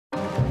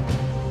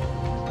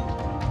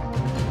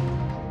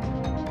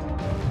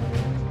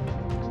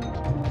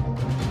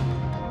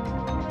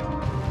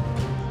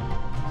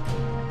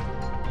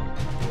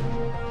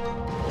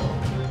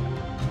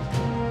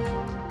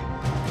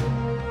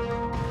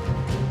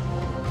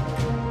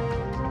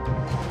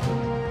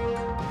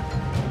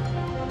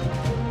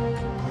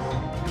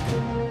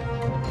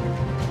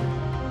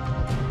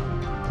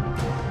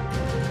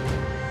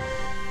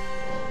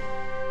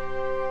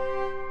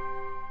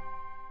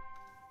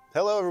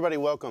everybody,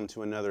 welcome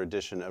to another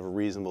edition of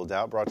Reasonable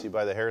Doubt, brought to you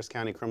by the Harris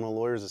County Criminal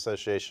Lawyers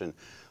Association.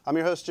 I'm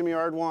your host, Jimmy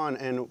Ardwan,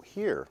 and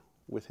here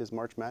with his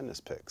March Madness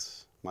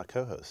picks, my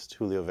co-host,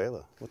 Julio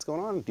Vela. What's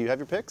going on? Do you have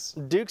your picks?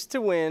 Dukes to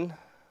win.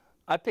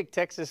 I picked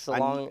Texas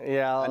along.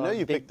 I know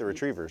you picked the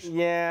Retrievers.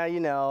 Yeah,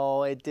 you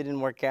know, it didn't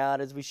work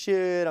out as we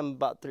should. I'm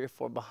about 3 or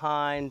 4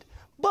 behind.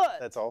 But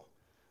that's all?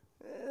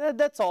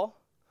 That's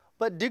all.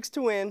 But Dukes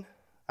to win.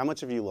 How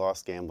much have you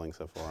lost gambling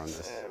so far on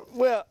this?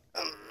 Well,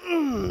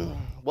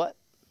 what?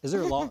 Is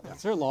there a law?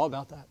 Is there a law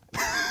about that?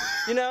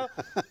 You know,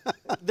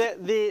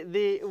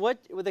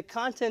 the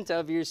content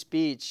of your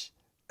speech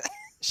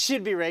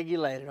should be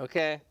regulated,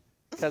 okay?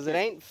 Because it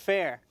ain't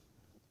fair.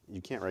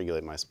 You can't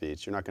regulate my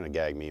speech. You're not going to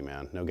gag me,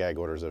 man. No gag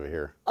orders over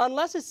here.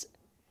 Unless it's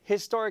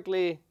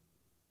historically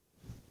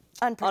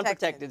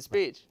unprotected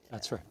speech.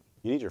 That's right.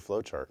 You need your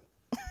flow chart.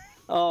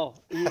 Oh.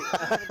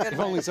 If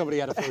only somebody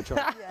had a flow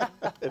chart. Yeah.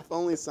 If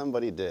only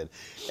somebody did.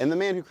 And the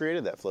man who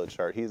created that flow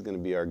chart, he's going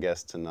to be our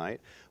guest tonight.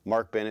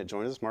 Mark Bennett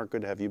joins us. Mark,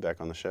 good to have you back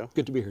on the show.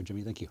 Good to be here,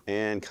 Jimmy. Thank you.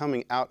 And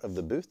coming out of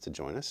the booth to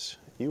join us,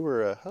 you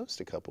were a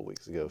host a couple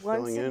weeks ago,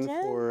 filling in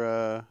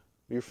for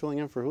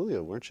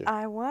Julio, weren't you?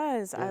 I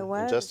was. Yeah. I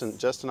was. And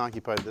Justin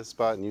occupied this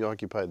spot, and you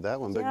occupied that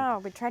one. Yeah,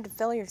 we tried to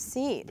fill your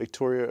seat.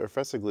 Victoria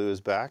Erfesoglou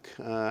is back.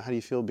 How do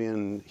you feel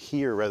being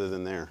here rather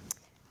than there?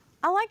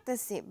 I like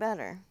this seat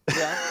better.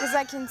 Yeah. Because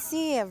I can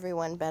see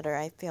everyone better,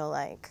 I feel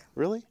like.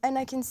 Really? And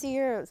I can see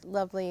your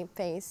lovely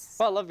face.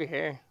 Well, I love your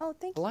hair. Oh,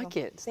 thank you. I like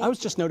it. I was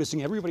just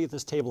noticing everybody at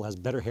this table has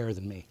better hair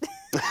than me.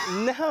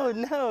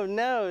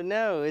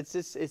 No. It's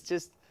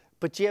just.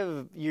 But you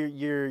have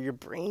your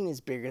brain is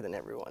bigger than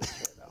everyone's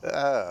here, though.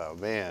 Oh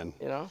man.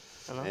 You know?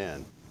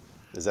 Man.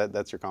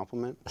 That's your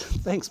compliment?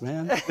 Thanks,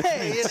 man.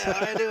 Hey, you know,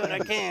 I do what I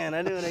can.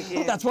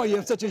 That's why you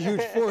have such a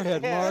huge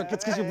forehead, Mark.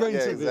 It's because your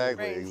brain's so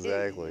big.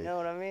 Exactly. You know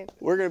what I mean?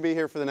 We're going to be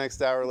here for the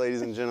next hour,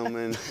 ladies and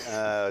gentlemen,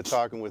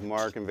 talking with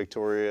Mark and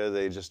Victoria.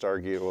 They just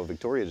argued, well,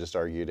 Victoria just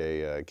argued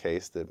a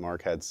case that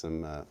Mark had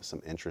some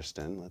interest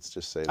in. Let's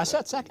just say I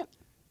sat second.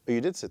 Oh, you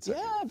did sit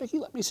second? Yeah, Vicki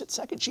let me sit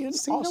second. She did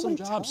an awesome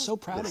job. So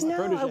proud of my No,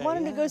 protege. I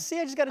wanted to go see.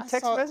 I just got a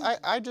text message.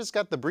 I just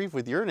got the brief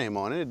with your name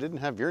on it. It didn't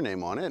have your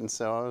name on it, and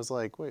so I was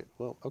like, wait,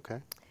 well, okay.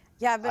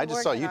 Yeah, I've been I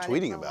just saw you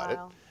tweeting about it.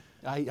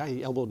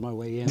 I elbowed my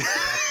way in to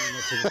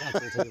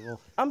the table.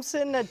 I'm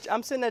sitting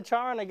at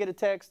Char and I get a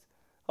text.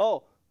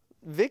 Oh,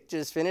 Vic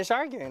just finished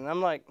arguing. And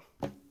I'm like,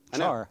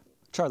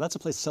 Char, that's a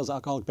place that sells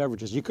alcoholic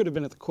beverages. You could have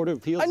been at the Court of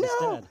Appeals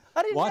instead.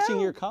 I didn't watching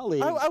know. your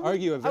colleagues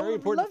argue a very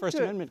important First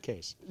to. Amendment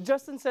case.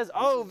 Justin says,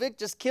 oh, Vic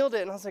just killed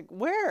it. And I was like,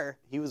 where?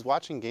 He was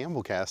watching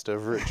Gamblecast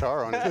over at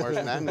Char on his March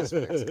Madness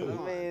picks. I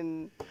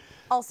mean,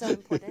 also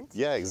important.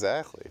 Yeah,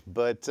 exactly.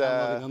 But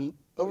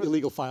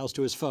illegal files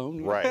to his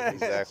phone. Right,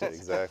 exactly.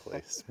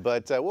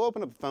 But we'll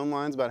open up the phone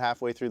lines about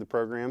halfway through the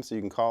program, so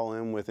you can call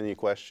in with any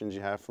questions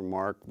you have for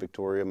Mark,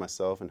 Victoria,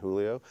 myself, and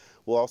Julio.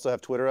 We'll also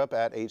have Twitter up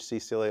at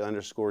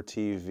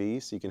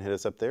HCCLA_TV, so you can hit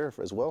us up there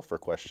as well for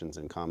questions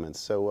and comments.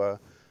 So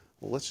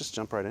well, let's just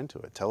jump right into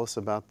it. Tell us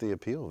about the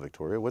appeal,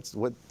 Victoria.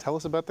 Tell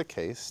us about the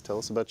case. Tell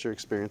us about your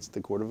experience at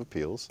the Court of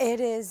Appeals. It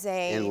is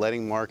and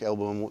letting Mark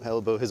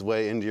elbow his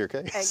way into your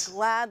case. I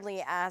gladly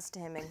asked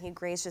him, and he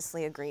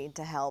graciously agreed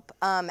to help.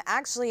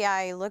 Actually,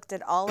 I looked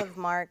at all of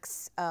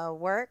Mark's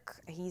work.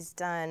 He's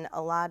done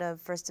a lot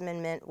of First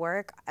Amendment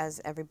work,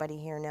 as everybody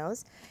here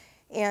knows.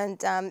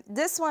 And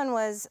this one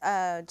was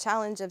a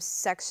challenge of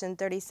Section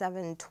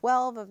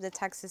 3712 of the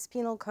Texas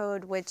Penal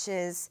Code, which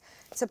is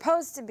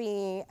supposed to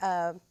be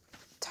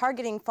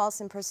targeting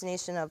false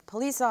impersonation of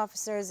police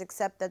officers,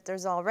 except that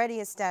there's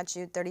already a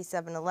statute,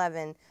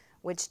 3711,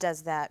 which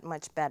does that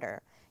much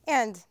better,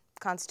 and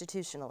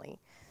constitutionally.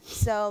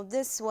 So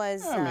this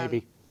was...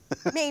 maybe.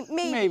 Maybe.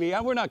 Maybe.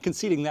 We're not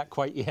conceding that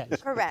quite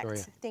yet. Correct.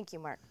 Victoria. Thank you,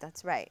 Mark.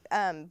 That's right.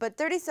 But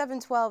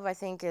 3712, I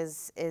think,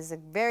 is a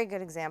very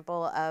good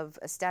example of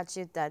a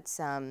statute that's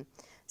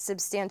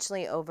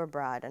substantially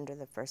overbroad under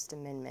the First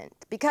Amendment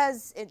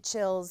because it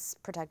chills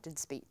protected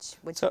speech,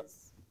 which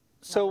is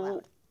not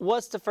allowed.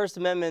 What's the First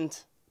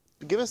Amendment?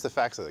 Give us the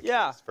facts of the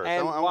case first.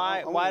 And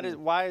why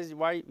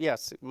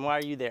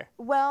are you there?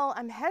 Well,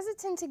 I'm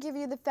hesitant to give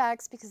you the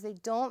facts because they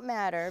don't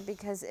matter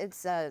because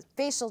it's a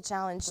facial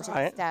challenge to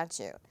the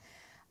statute.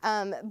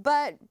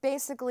 But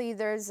basically,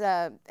 there's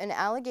an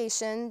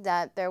allegation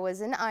that there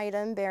was an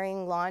item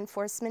bearing law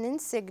enforcement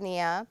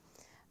insignia,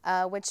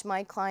 which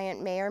my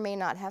client may or may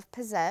not have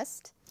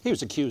possessed. He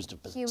was accused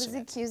of possessing He was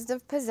accused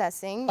of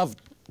possessing. Of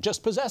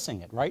just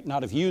possessing it, right?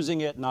 Not of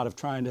using it, not of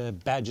trying to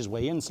badge his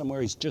way in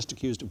somewhere. He's just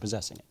accused of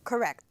possessing it.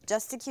 Correct.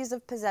 Just accused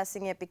of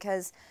possessing it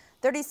because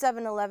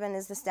 3711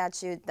 is the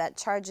statute that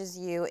charges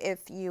you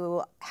if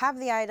you have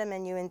the item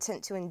and you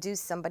intend to induce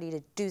somebody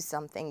to do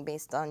something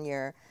based on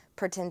your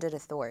pretended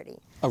authority.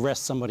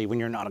 Arrest somebody when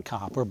you're not a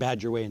cop or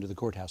badge your way into the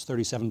courthouse.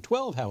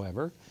 3712,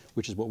 however,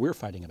 which is what we're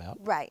fighting about.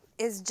 Right,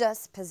 is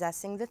just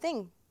possessing the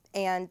thing.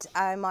 And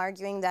I'm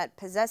arguing that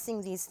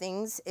possessing these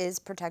things is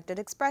protected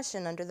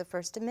expression under the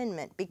First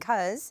Amendment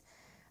because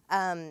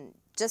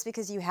just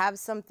because you have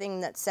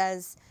something that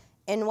says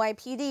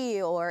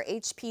NYPD or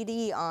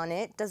HPD on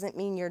it doesn't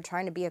mean you're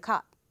trying to be a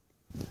cop.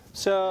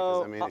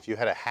 So, I mean, if you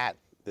had a hat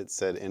that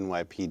said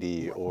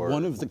NYPD or...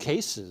 One of the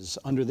cases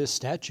under this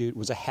statute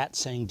was a hat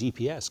saying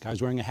DPS.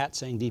 Guys wearing a hat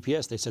saying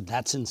DPS. They said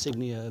that's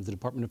insignia of the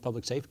Department of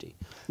Public Safety.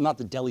 Not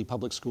the Delhi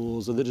Public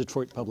Schools or the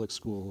Detroit Public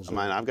Schools. I mean,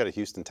 I've got a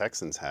Houston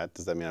Texans hat.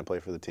 Does that mean I play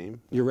for the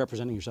team? You're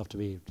representing yourself to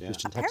be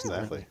Houston Texans.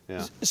 Exactly,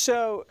 yeah.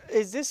 so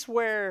is this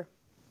where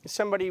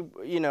somebody,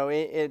 you know,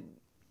 if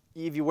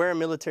you wear a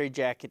military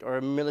jacket or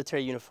a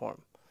military uniform,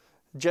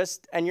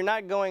 and you're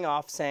not going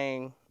off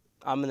saying,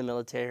 I'm in the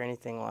military or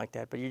anything like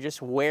that, but you're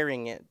just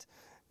wearing it.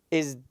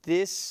 Is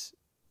this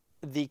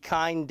the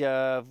kind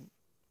of,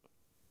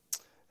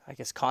 I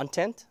guess,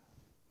 content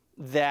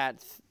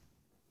that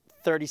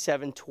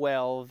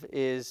 3712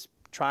 is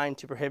trying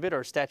to prohibit,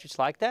 or statutes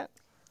like that?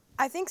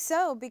 I think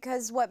so,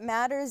 because what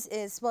matters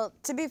is, well,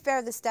 to be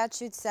fair, the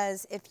statute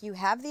says if you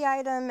have the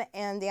item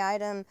and the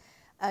item,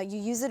 you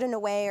use it in a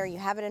way, or you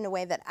have it in a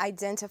way that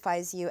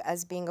identifies you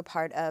as being a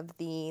part of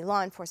the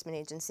law enforcement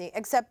agency,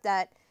 except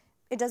that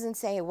it doesn't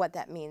say what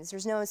that means.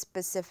 There's no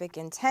specific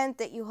intent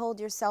that you hold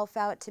yourself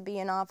out to be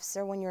an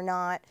officer when you're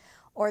not,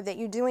 or that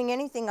you're doing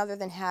anything other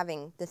than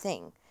having the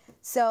thing.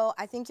 So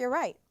I think you're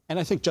right. And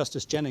I think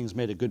Justice Jennings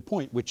made a good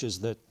point, which is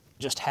that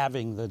just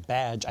having the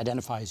badge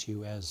identifies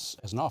you as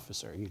an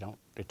officer.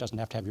 It doesn't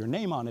have to have your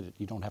name on it.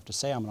 You don't have to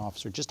say I'm an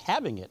officer. Just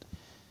having it,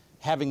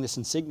 having this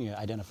insignia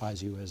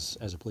identifies you as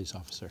a police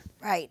officer.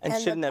 Right. And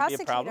shouldn't that be a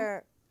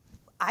problem?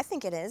 I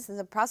think it is.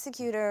 The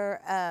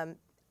prosecutor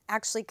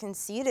actually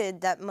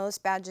conceded that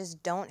most badges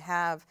don't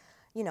have,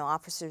 you know,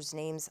 officers'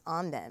 names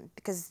on them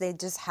because they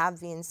just have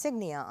the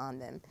insignia on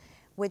them,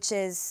 which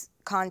is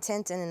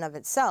content in and of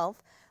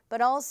itself. But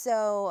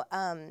also,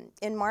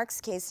 in Mark's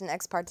case, in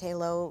Ex parte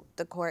Lo,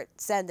 the court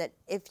said that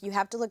if you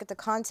have to look at the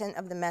content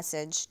of the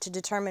message to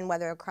determine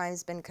whether a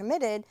crime's been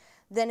committed,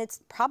 then it's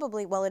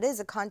probably, well, it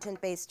is a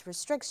content-based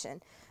restriction.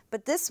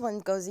 But this one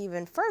goes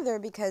even further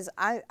because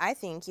I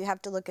think you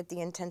have to look at the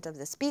intent of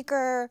the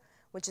speaker,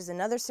 which is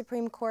another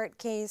Supreme Court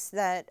case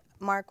that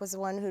Mark was the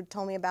one who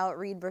told me about,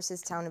 Reed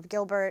versus Town of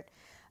Gilbert.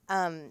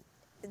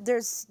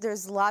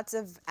 There's lots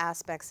of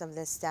aspects of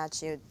this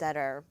statute that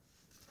are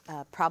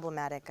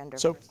problematic under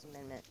First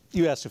Amendment.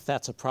 You asked if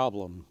that's a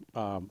problem,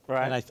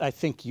 right. And I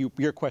think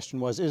your question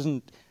was,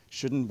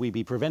 shouldn't we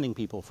be preventing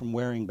people from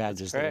wearing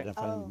badges that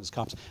identify them as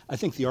cops? I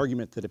think the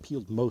argument that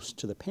appealed most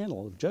to the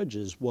panel of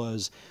judges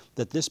was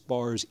that this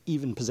bars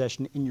even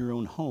possession in your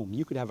own home.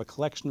 You could have a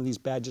collection of these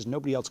badges,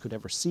 nobody else could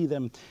ever see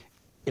them.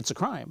 It's a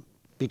crime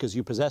because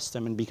you possess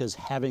them and because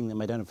having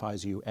them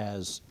identifies you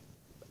as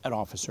an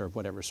officer of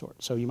whatever sort.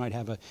 So you might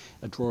have a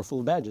drawer full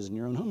of badges in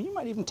your own home. You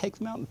might even take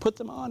them out and put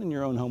them on in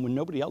your own home when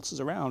nobody else is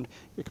around.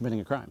 You're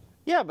committing a crime.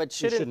 Yeah, but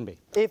shouldn't be.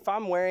 If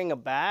I'm wearing a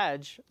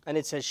badge and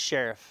it says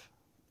sheriff,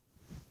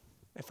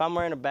 if I'm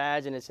wearing a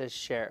badge and it says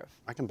sheriff,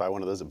 I can buy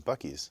one of those at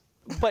Buc-ee's.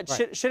 But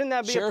shouldn't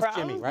that be Sheriff a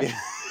problem? Jimmy,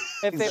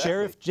 right?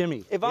 Sheriff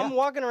Jimmy. If I'm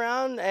walking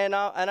around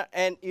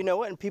and you know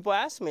what, and people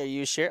ask me, "Are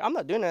you a sheriff?" I'm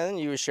not doing anything.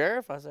 You a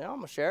sheriff? I say, "Oh,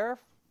 I'm a sheriff."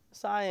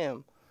 Yes, I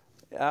am.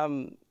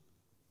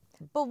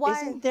 But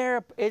why?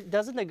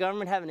 Doesn't the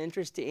government have an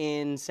interest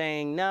in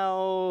saying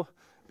no,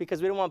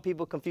 because we don't want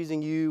people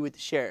confusing you with the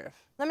sheriff?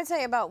 Let me tell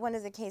you about one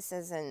of the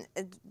cases, and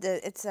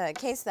it's a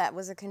case that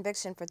was a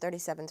conviction for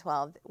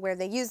 3712, where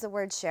they used the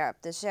word sheriff.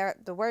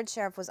 The word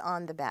sheriff was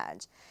on the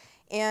badge.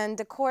 And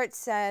the court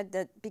said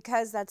that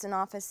because that's an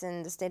office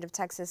in the state of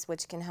Texas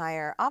which can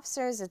hire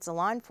officers, it's a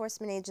law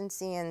enforcement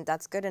agency, and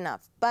that's good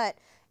enough. But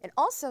it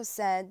also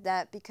said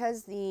that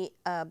because the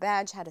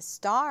badge had a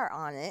star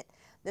on it,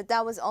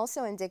 that was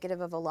also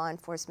indicative of a law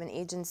enforcement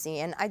agency.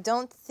 And I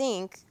don't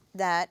think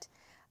that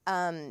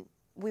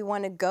we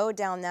want to go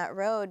down that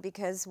road,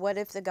 because what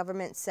if the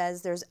government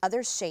says there's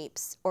other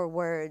shapes or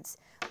words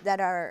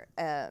that are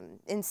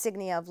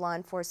insignia of law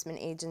enforcement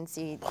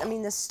agency? I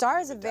mean, the star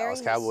is a very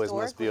Dallas Cowboys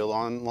must be a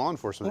law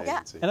enforcement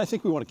agency. And I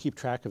think we want to keep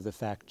track of the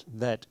fact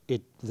that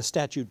the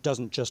statute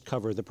doesn't just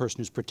cover the person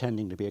who's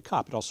pretending to be a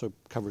cop. It also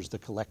covers the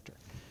collector,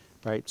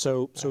 right?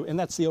 And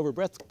that's the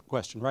overbreadth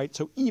question, right?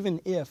 So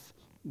even if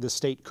the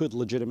state could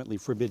legitimately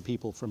forbid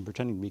people from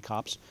pretending to be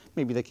cops,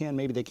 maybe they can,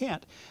 maybe they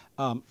can't.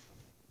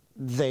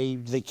 They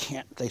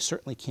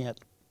certainly can't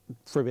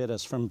forbid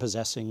us from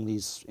possessing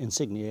these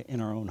insignia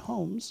in our own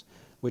homes,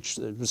 which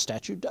the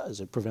statute does.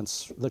 It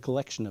prevents the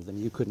collection of them.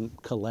 You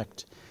couldn't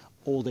collect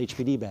old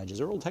HPD badges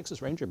or old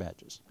Texas Ranger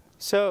badges.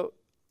 So,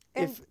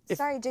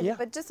 sorry, Jimmy,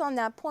 but just on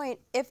that point,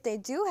 if they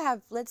do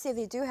have, let's say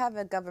they do have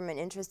a government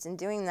interest in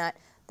doing that,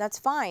 that's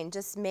fine.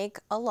 Just make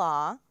a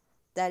law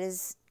that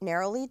is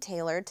narrowly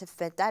tailored to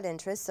fit that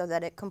interest so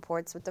that it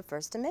comports with the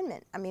First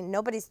Amendment. I mean,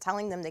 nobody's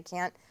telling them they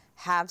can't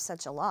have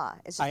such a law.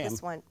 It's just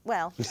this one.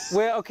 Well,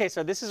 okay.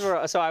 So this is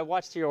where. So I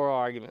watched your oral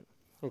argument.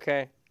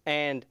 Okay,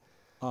 and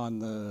on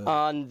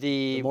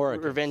the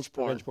revenge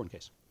porn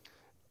case,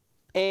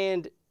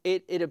 and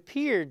it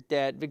appeared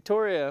that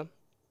Victoria,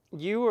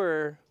 you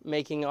were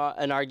making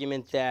an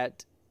argument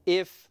that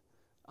if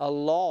a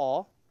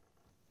law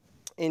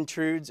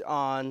intrudes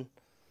on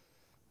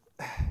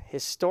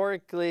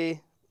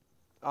historically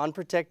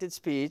unprotected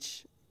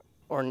speech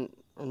or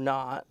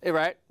not.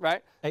 Right?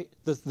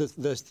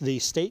 The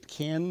state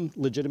can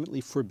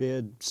legitimately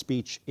forbid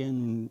speech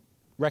in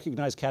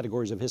recognized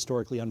categories of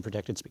historically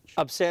unprotected speech.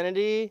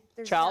 Obscenity,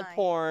 There's child 9.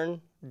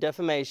 porn,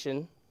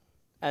 defamation,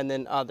 and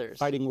then others.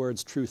 Fighting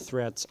words, truth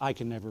threats, I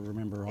can never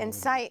remember all of them.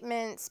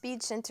 Incitement,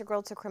 speech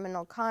integral to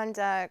criminal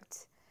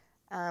conduct.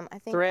 I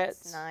think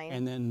Threats. that's 9.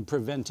 And then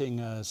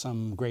preventing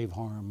some grave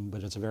harm,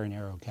 but it's a very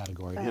narrow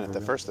category. Man, if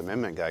the First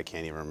Amendment guy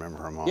can't even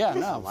remember them all. Yeah, How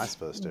no. am I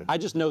supposed to? I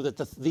just know that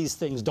these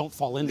things don't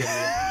fall into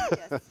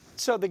it.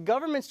 So the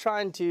government's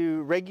trying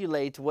to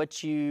regulate what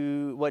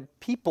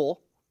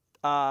people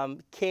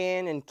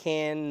can and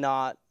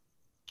cannot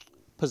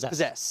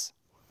possess.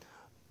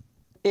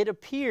 It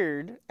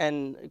appeared,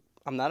 and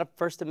I'm not a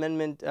First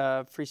Amendment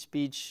free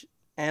speech,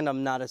 and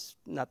I'm not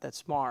that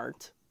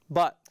smart,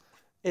 but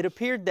it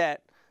appeared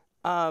that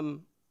But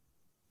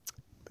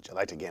you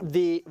like to gamble.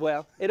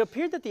 it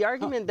appeared that the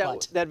argument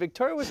that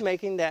Victoria was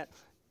making, that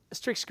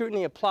strict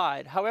scrutiny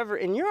applied. However,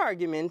 in your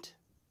argument,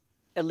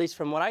 at least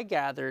from what I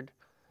gathered,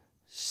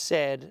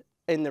 said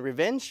in the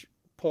revenge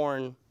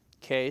porn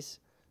case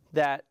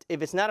that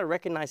if it's not a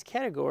recognized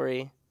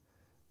category,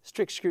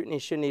 strict scrutiny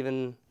shouldn't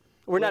even.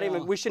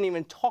 We shouldn't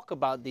even talk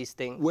about these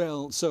things.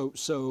 Well,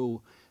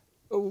 so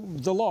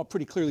the law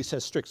pretty clearly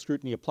says strict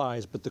scrutiny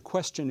applies, but the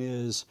question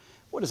is,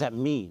 what does that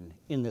mean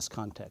in this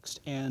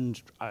context?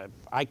 And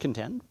I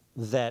contend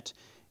that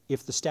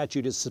if the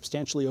statute is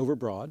substantially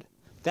overbroad,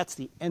 that's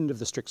the end of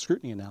the strict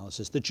scrutiny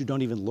analysis, that you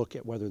don't even look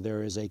at whether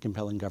there is a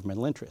compelling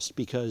governmental interest,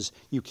 because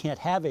you can't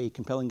have a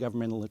compelling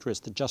governmental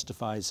interest that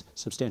justifies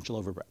substantial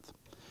overbreadth.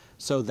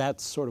 So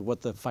that's sort of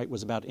what the fight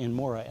was about in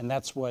Mora, and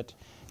that's what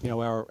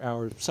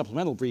our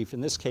supplemental brief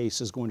in this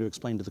case is going to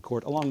explain to the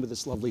court, along with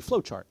this lovely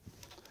flowchart.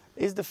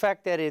 Is the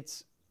fact that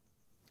it's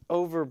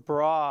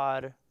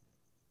overbroad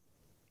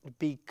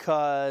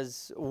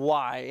because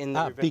why in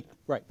the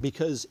right,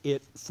 because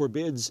it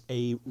forbids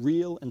a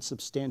real and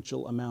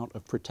substantial amount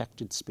of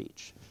protected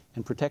speech.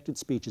 And protected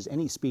speech is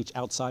any speech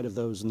outside of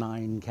those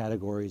 9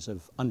 categories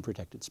of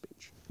unprotected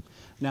speech.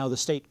 Now,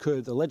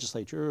 the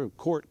legislature or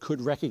court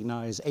could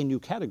recognize a new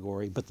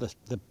category, but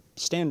the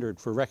standard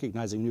for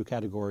recognizing a new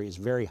category is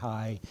very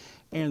high,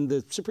 and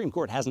the Supreme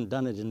Court hasn't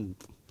done it in,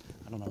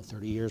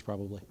 30 years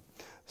probably.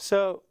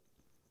 So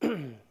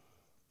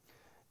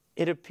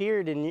it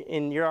appeared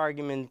in your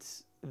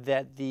argument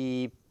that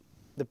the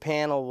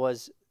panel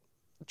was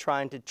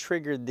trying to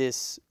trigger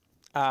this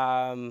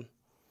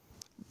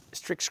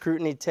strict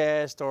scrutiny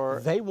test, or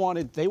they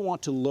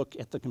want to look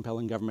at the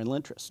compelling governmental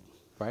interest.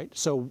 Right?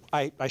 So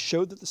I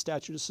showed that the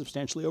statute is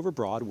substantially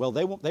overbroad. Well,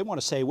 they want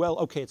to say, well,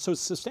 okay, so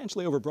it's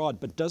substantially overbroad,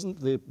 but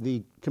doesn't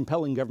the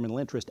compelling governmental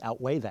interest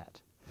outweigh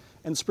that?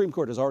 And the Supreme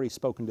Court has already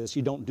spoken to this.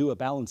 You don't do a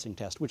balancing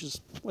test, which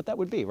is what that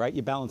would be, right?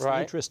 You balance the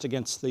interest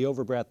against the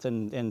overbreadth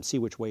and see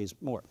which weighs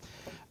more.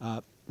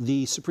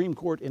 The Supreme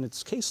Court, in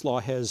its case law,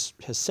 has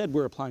said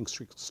we're applying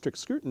strict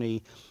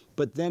scrutiny,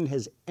 but then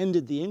has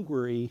ended the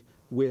inquiry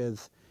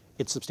with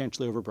it's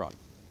substantially overbroad.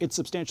 It's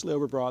substantially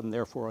overbroad and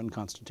therefore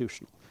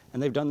unconstitutional.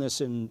 And they've done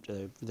this in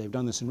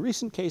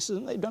recent cases,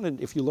 and they've done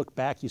it, if you look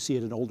back, you see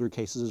it in older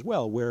cases as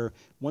well, where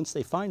once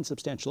they find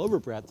substantial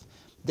overbreadth,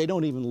 they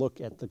don't even look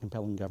at the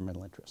compelling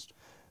governmental interest.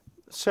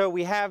 So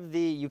we have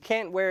you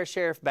can't wear a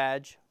sheriff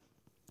badge.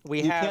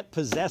 You can't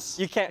possess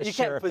a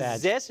sheriff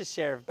badge. A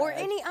sheriff badge. Or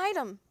any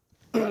item.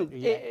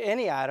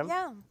 Any item.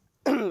 Yeah.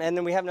 And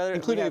then we have another.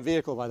 Including a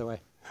vehicle, by the way.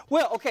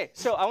 Well, okay,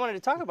 so I wanted to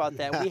talk about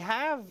that. We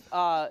have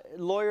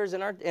lawyers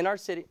in our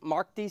city.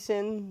 Mark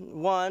Deason,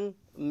 one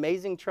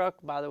amazing truck,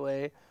 by the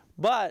way.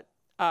 But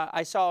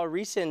I saw a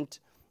recent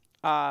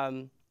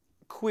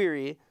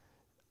query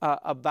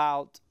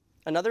about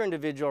another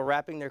individual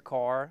wrapping their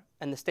car,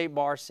 and the state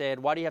bar said,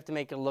 "Why do you have to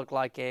make it look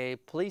like a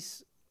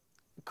police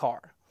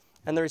car?"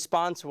 And the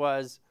response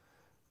was,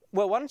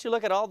 "Well, why don't you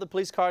look at all the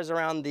police cars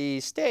around the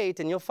state,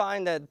 and you'll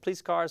find that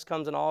police cars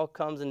comes in all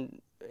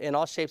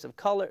shapes of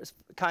colors,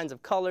 kinds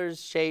of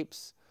colors,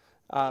 shapes,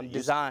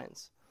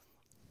 designs."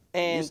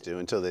 And used to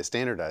until they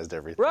standardized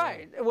everything.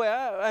 right.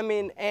 Well, I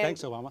mean, and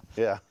Thanks, Obama.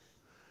 Yeah.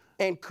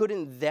 And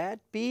couldn't that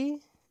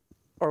be,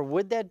 or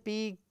would that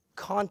be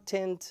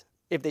content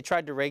if they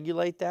tried to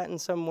regulate that in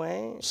some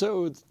way?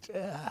 So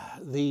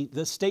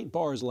the state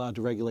bar is allowed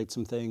to regulate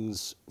some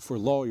things for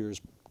lawyers,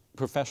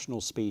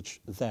 professional speech,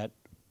 that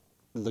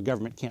the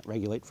government can't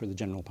regulate for the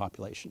general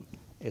population,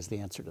 is the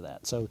answer to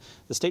that. So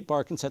the state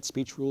bar can set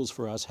speech rules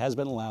for us, has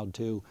been allowed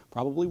to,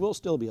 probably will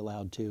still be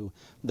allowed to,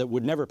 that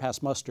would never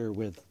pass muster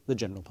with the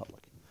general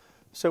public.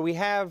 So we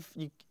have,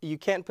 you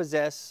can't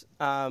possess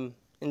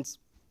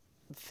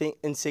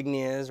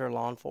insignias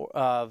or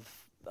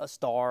of a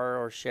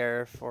star or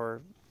sheriff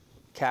or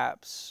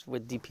caps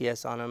with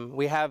DPS on them.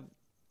 We have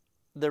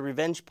the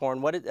revenge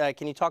porn.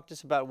 Can you talk to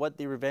us about what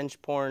the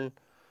revenge porn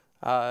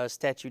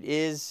statute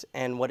is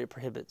and what it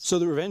prohibits? So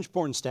the revenge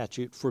porn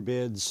statute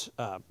forbids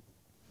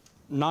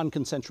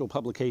non-consensual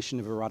publication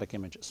of erotic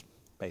images,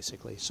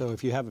 basically. So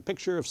if you have a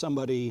picture of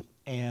somebody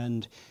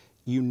and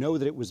you know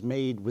that it was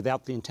made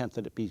without the intent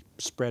that it be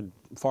spread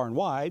far and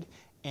wide,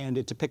 and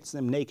it depicts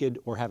them naked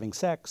or having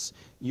sex,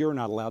 you're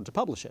not allowed to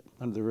publish it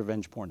under the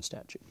revenge porn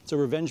statute. So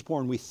revenge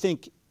porn, we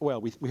think,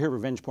 well, we hear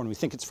revenge porn, we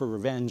think it's for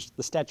revenge.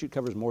 The statute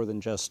covers more than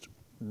just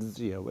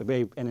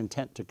an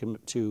intent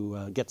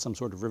to get some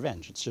sort of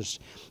revenge. It's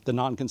just the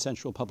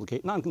non-consensual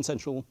publication,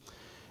 non-consensual,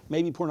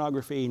 maybe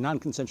pornography,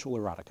 non-consensual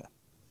erotica.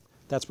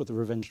 That's what the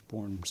revenge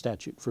porn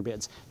statute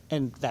forbids.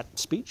 And that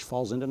speech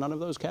falls into none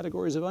of those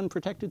categories of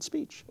unprotected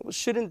speech. Well,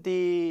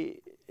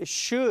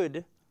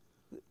 should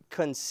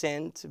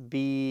consent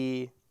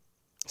be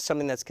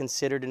something that's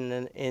considered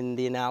in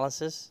the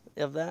analysis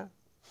of that?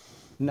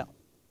 No.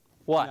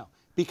 Why? No.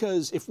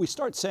 Because if we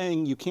start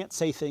saying you can't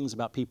say things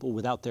about people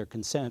without their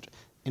consent,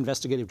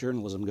 investigative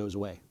journalism goes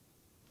away.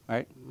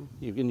 Right?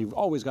 You've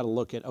always got to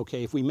look at,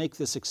 okay, if we make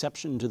this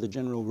exception to the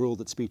general rule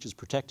that speech is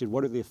protected,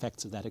 what are the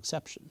effects of that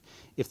exception?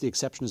 If the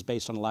exception is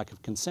based on a lack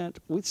of consent,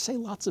 we say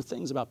lots of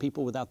things about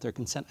people without their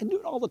consent. I do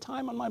it all the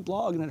time on my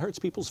blog, and it hurts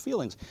people's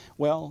feelings.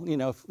 Well, you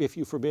know, if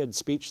you forbid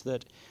speech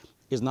that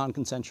is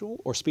non-consensual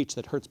or speech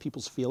that hurts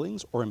people's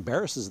feelings or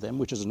embarrasses them,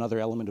 which is another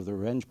element of the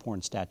revenge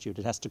porn statute,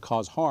 it has to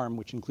cause harm,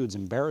 which includes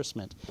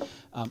embarrassment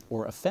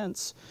or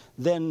offense,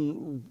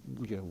 then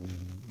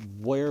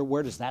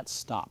where does that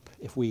stop?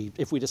 If we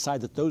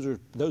decide that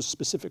those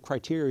specific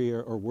criteria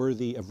are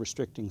worthy of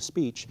restricting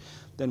speech,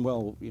 then,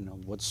 well, you know,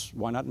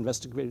 why not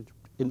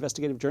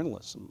investigative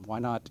journalism? Why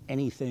not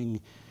anything?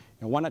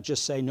 Why not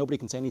just say nobody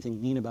can say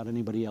anything mean about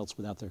anybody else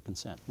without their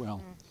consent?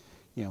 Well,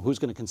 you know, who's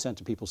going to consent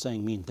to people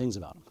saying mean things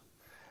about them?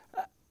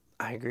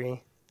 I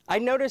agree. I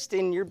noticed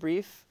in your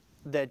brief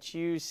that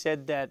you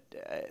said that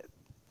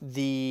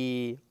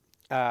the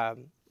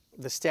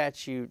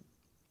statute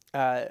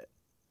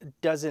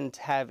doesn't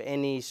have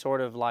any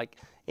sort of like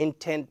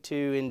intent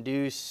to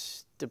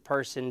induce the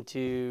person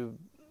to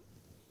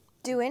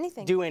do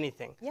anything. Do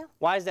anything. Yeah.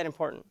 Why is that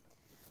important?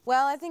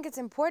 Well, I think it's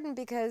important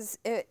because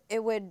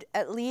it would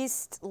at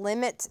least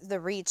limit the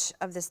reach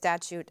of the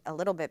statute a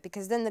little bit,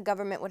 because then the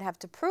government would have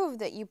to prove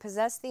that you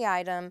possess the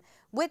item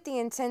with the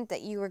intent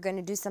that you were going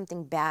to do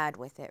something bad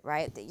with it,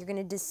 right? That you're going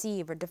to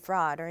deceive or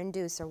defraud or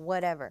induce or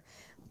whatever.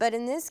 But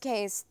in this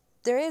case,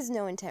 there is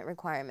no intent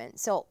requirement.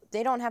 So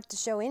they don't have to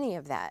show any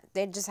of that.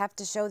 They just have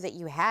to show that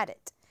you had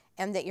it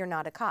and that you're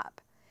not a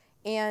cop.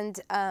 And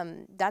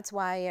that's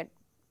why it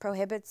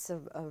prohibits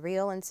a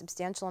real and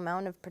substantial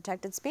amount of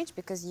protected speech,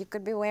 because you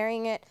could be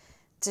wearing it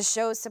to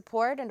show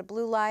support in a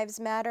Blue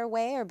Lives Matter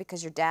way, or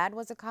because your dad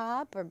was a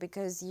cop, or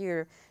because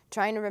you're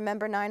trying to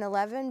remember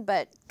 9/11.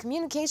 But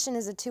communication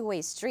is a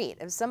two-way street.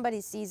 If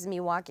somebody sees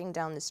me walking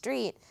down the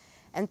street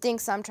and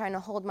thinks I'm trying to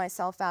hold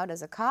myself out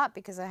as a cop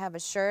because I have a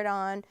shirt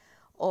on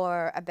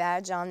or a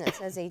badge on that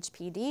says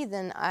HPD,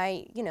 then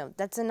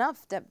that's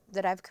enough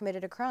that I've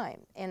committed a crime.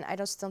 And I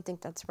just don't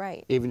think that's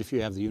right. Even if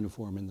you have the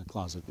uniform in the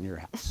closet in your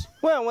house.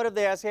 Well, what if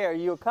they ask, hey, are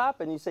you a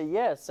cop? And you say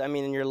yes. I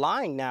mean, and you're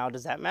lying now.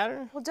 Does that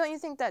matter? Well, don't you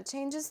think that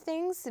changes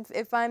things?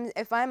 If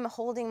I'm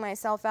holding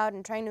myself out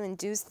and trying to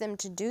induce them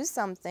to do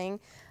something,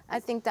 I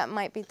think that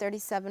might be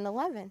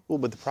 3711. Well,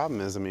 but the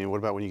problem is, I mean, what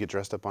about when you get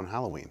dressed up on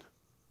Halloween?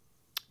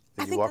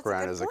 And you walk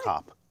around as a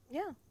cop?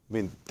 Yeah. I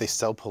mean, they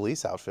sell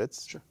police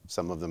outfits. Sure.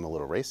 Some of them a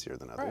little racier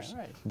than others.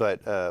 Right.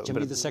 But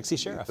Jimmy the sexy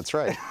sheriff. That's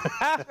right.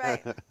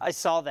 Right. I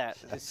saw that.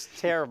 It's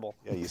terrible.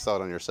 Yeah, you saw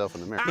it on yourself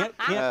in the mirror.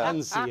 Can't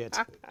unsee it.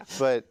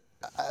 But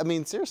I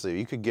mean, seriously,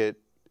 you could get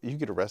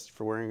arrested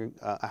for wearing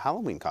a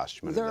Halloween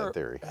costume under that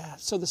theory.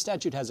 So the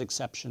statute has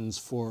exceptions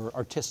for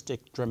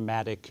artistic,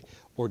 dramatic,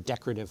 or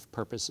decorative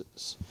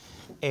purposes.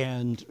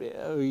 And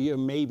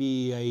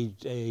maybe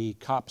a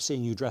cop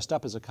seeing you dressed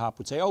up as a cop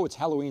would say, oh, it's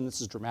Halloween, this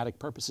is dramatic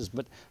purposes,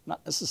 but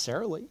not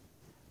necessarily,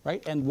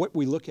 right? And what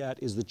we look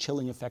at is the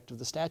chilling effect of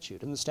the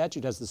statute. And the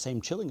statute has the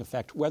same chilling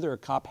effect whether a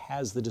cop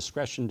has the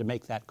discretion to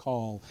make that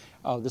call,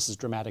 oh, this is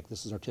dramatic,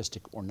 this is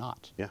artistic, or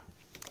not. Yeah.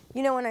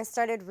 You know, when I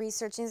started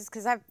researching this,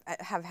 because I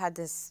have had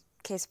this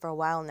case for a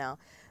while now,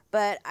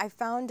 but I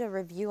found a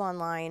review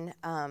online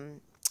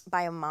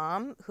by a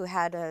mom who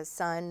had a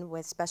son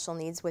with special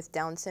needs with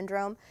Down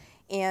syndrome.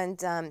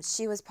 And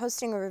she was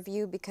posting a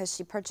review because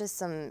she purchased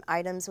some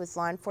items with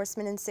law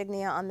enforcement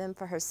insignia on them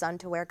for her son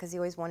to wear because he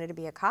always wanted to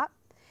be a cop.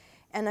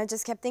 And I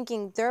just kept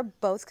thinking, they're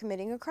both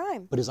committing a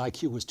crime. But his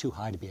IQ was too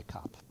high to be a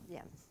cop.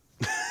 Yeah.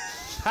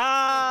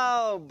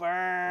 Oh,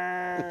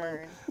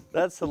 burn.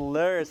 That's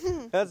hilarious.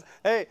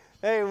 Hey,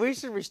 we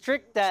should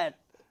restrict that.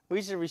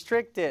 We should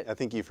restrict it. I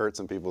think you've hurt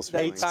some people's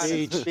feelings.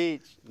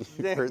 Speech.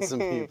 You've hurt some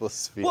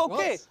people's feelings. Well,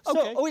 okay. So,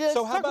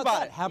 So how talk about about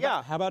that? it.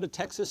 How about a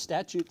Texas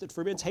statute that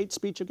forbids hate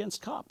speech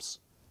against cops?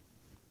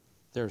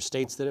 There are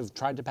states that have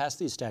tried to pass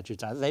these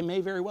statutes. They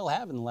may very well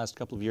have in the last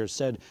couple of years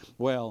said,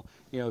 well,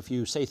 if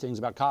you say things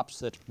about cops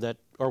that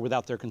are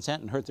without their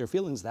consent and hurt their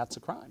feelings, that's a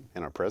crime.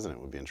 And our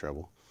president would be in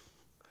trouble.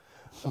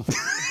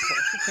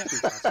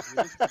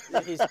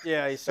 He's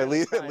at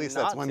least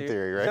that's one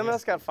theory, right? Someone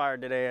else got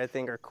fired today, I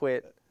think, or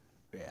quit.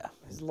 Yeah.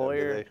 His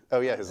lawyer.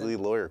 Oh yeah, his lead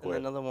lawyer quit.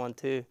 And another one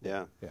too.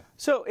 Yeah.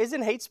 So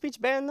isn't hate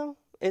speech banned though?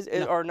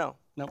 Or no?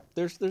 No,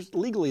 there's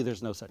legally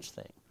there's no such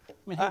thing. I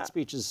mean, hate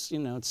speech is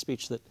it's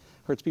speech that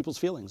hurts people's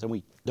feelings, and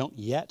we don't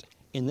yet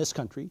in this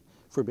country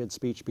forbid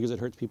speech because it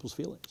hurts people's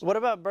feelings. What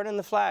about burning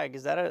the flag?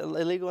 Is that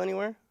illegal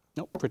anywhere?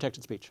 No,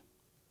 protected speech.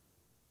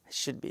 It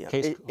should be.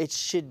 It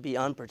should be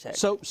unprotected.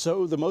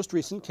 So the most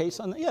recent case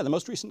on that, the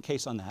most recent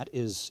case on that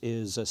is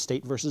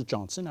State versus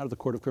Johnson out of the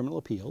Court of Criminal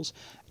Appeals,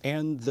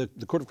 and the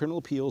Court of Criminal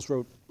Appeals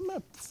wrote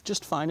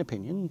just fine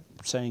opinion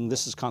saying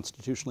this is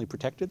constitutionally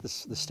protected,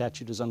 the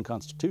statute is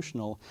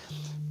unconstitutional,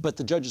 but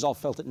the judges all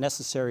felt it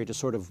necessary to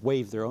sort of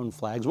wave their own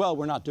flags. Well,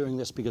 we're not doing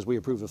this because we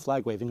approve of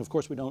flag waving. Of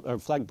course we don't, or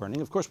flag burning.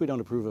 Of course we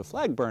don't approve of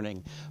flag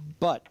burning,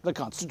 but the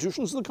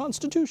Constitution's the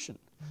Constitution.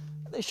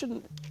 They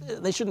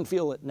shouldn't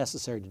feel it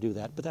necessary to do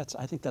that, but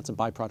I think that's a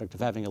byproduct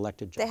of having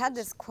elected judges. They had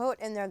this quote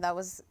in there that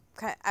was,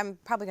 I'm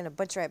probably going to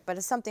butcher it, but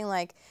it's something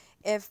like,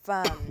 if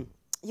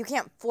you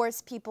can't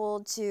force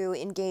people to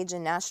engage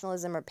in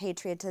nationalism or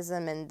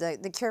patriotism, and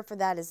the cure for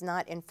that is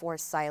not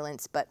enforced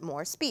silence, but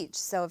more speech.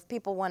 So if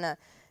people want to,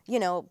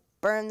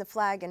 burn the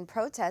flag and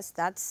protest,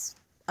 it's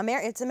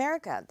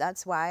America.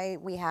 That's why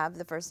we have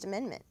the First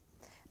Amendment.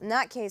 In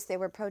that case, they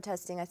were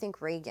protesting, I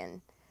think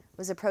Reagan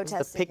was a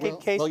protest. The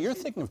picket case? Well, you're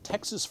thinking of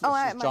Texas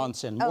versus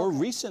Johnson. More okay.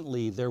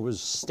 Recently, there was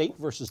State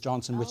versus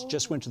Johnson, which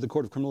just went to the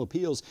Court of Criminal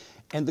Appeals,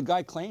 and the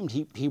guy claimed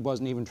he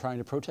wasn't even trying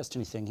to protest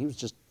anything. He was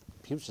just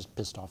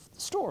pissed off at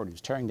the store. He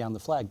was tearing down the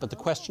flag. But the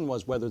question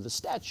was whether the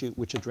statute,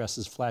 which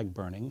addresses flag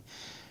burning,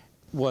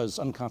 was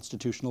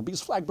unconstitutional, because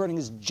flag burning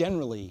is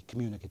generally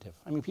communicative.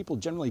 I mean, people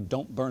generally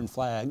don't burn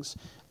flags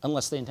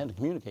unless they intend to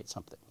communicate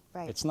something.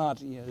 Right. It's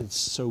not,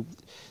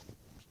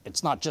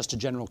 it's not just a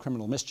general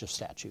criminal mischief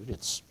statute.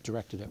 It's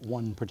directed at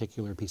one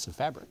particular piece of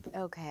fabric.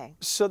 Okay.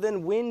 So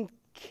then when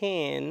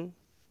can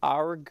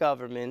our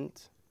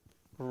government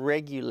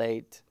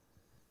regulate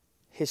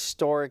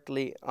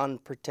historically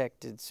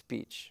unprotected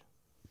speech?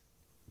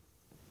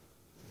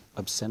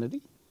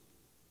 Obscenity,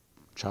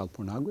 child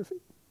pornography,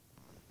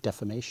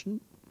 defamation,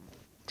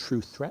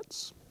 true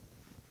threats.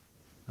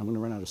 I'm going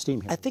to run out of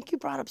steam here. I think you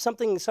brought up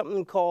something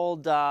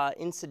called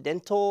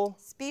incidental.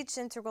 Speech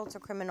integral to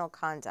criminal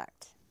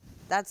conduct.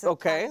 That's a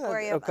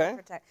category of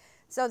unprotected.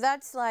 So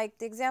that's like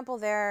the example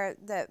there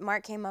that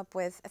Mark came up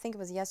with, I think it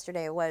was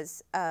yesterday,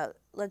 was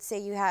let's say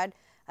you had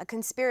a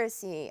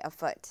conspiracy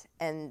afoot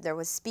and there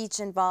was speech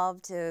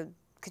involved to,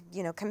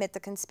 commit the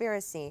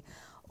conspiracy.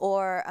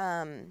 Or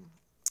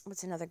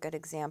what's another good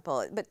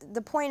example? But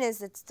the point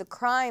is, it's the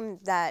crime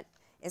that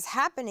is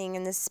happening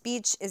and the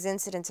speech is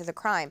incident to the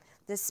crime.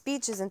 The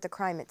speech isn't the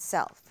crime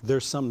itself.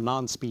 There's some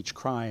non-speech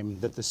crime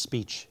that the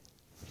speech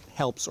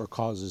helps or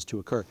causes to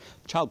occur.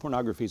 Child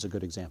pornography is a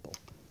good example,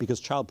 because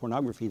child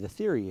pornography, the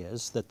theory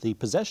is that the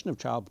possession of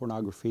child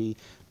pornography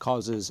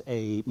causes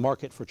a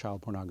market for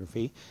child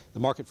pornography. The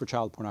market for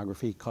child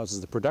pornography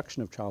causes the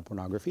production of child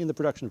pornography, and the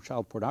production of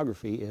child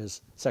pornography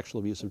is sexual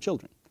abuse of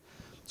children.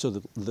 So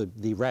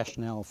the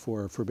rationale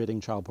for forbidding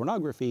child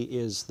pornography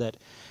is that,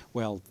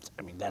 well,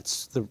 I mean,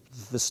 this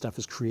stuff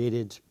is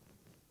created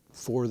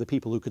for the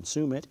people who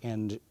consume it,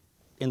 and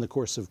in the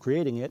course of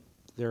creating it,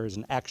 there is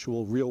an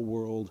actual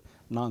real-world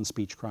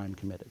non-speech crime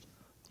committed.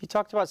 You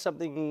talked about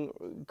something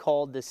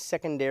called the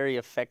secondary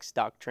effects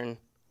doctrine,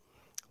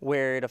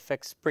 where it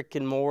affects brick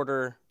and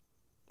mortar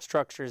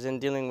structures in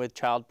dealing with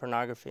child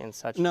pornography and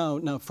such. No,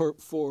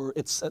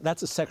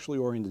 that's a sexually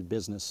oriented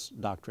business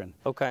doctrine.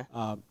 Okay.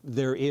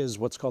 There is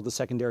what's called the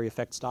secondary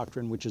effects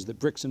doctrine, which is that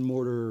bricks and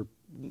mortar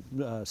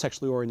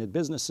sexually oriented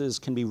businesses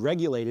can be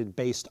regulated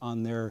based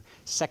on their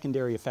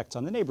secondary effects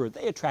on the neighborhood.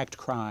 They attract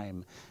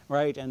crime,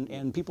 right?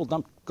 And people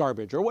dump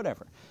garbage or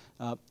whatever.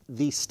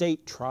 The state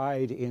has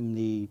tried in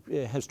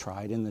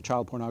the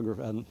child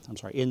pornography,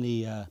 in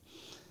the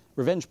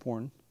revenge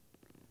porn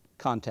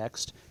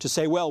context to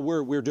say, well,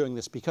 we're doing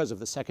this because of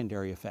the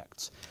secondary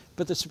effects.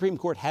 But the Supreme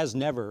Court has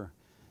never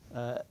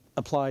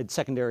applied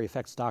secondary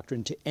effects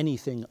doctrine to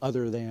anything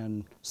other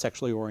than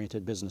sexually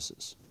oriented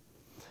businesses.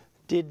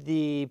 Did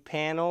the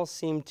panel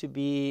seem to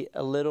be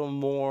a little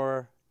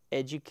more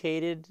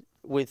educated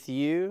with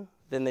you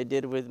than they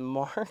did with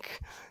Mark?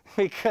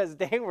 Because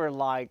they were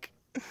like,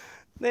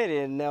 they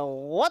didn't know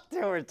what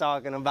they were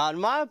talking about,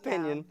 in my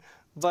opinion. Yeah.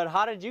 But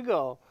how did you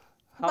go?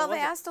 Well, they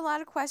asked a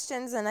lot of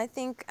questions, and I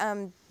think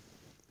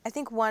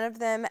one of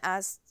them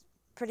asked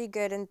pretty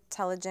good,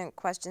 intelligent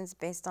questions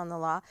based on the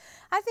law.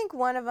 I think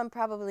one of them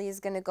probably is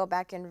going to go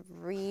back and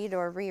read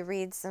or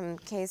reread some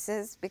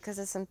cases because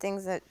of some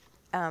things that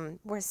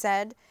were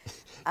said.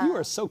 You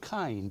are so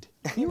kind.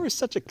 You are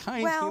such a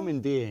kind human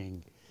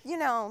being. They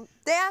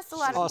asked a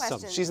lot of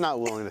questions. She's not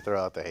willing to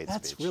throw out the hate speech.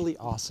 That's really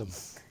awesome.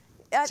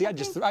 See, I'd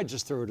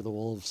just throw her to the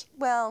wolves.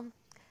 Well,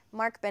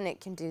 Mark Bennett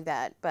can do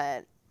that,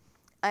 but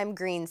I'm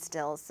green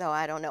still, so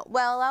I don't know.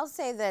 Well, I'll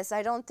say this.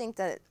 I don't think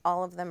that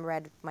all of them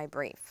read my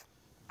brief.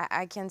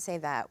 I can say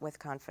that with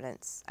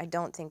confidence. I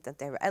don't think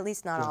that at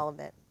least not all of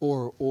it.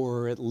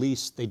 Or at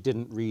least they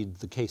didn't read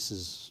the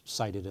cases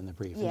cited in the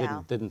brief. Yeah.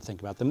 And didn't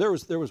think about them. There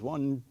was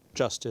one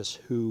justice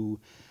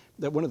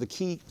that one of the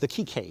key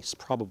case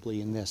probably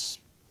in this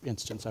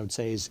instance, I would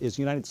say, is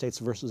United States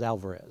versus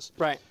Alvarez.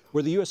 Right.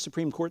 Where the U.S.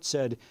 Supreme Court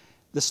said,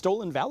 the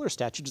Stolen Valor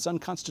statute is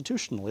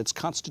unconstitutional. It's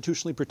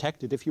constitutionally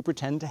protected if you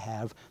pretend to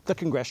have the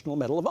Congressional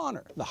Medal of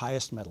Honor, the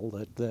highest medal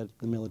that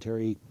the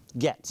military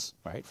gets,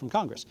 right, from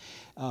Congress.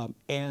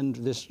 And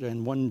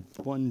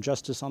one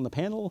justice on the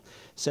panel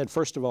said,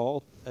 first of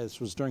all, this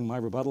was during my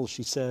rebuttal,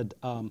 she said,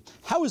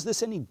 how is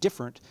this any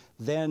different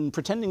than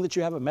pretending that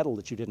you have a medal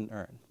that you didn't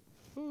earn?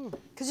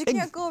 Because you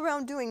can't go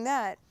around doing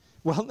that.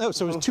 Well, no,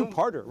 so it's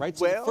two-parter, right?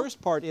 So the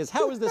first part is,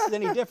 how is this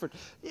any different?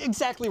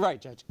 Exactly right,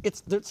 Judge.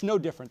 It's no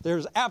different.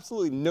 There's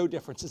absolutely no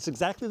difference. It's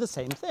exactly the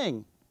same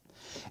thing.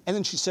 And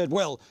then she said,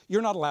 well,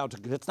 you're not allowed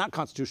to, it's not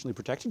constitutionally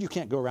protected. You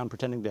can't go around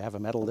pretending to have a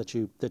medal that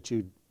you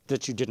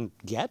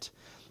didn't get.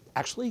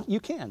 Actually, you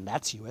can.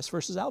 That's U.S.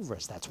 versus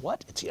Alvarez. That's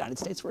what? It's United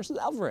States versus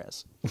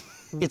Alvarez.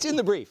 It's in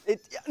the brief.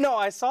 No,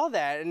 I saw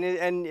that,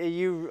 and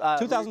you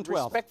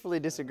 2012.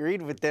 respectfully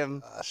disagreed with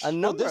them a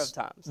number of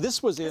times.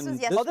 This was in.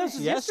 This was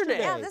yesterday.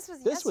 Yeah, this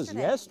was This was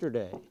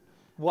yesterday.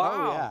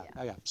 Wow.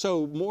 Oh, yeah.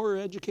 So more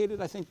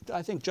educated. I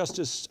think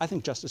Justice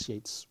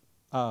Yates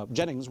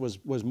Jennings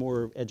was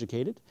more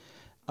educated.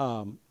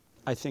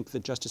 I think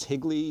that Justice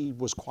Higley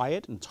was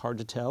quiet, and it's hard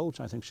to tell.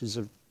 I think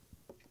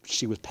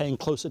she was paying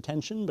close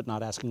attention, but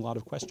not asking a lot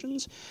of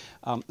questions.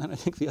 And I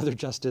think the other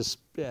justice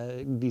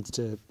needs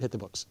to hit the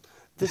books.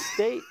 The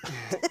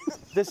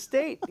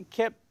state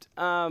kept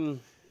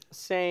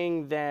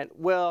saying that,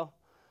 well,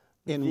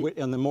 in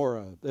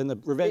the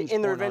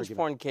revenge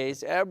porn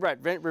case, right?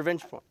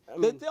 Revenge porn. I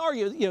mean,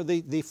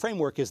 the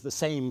framework is the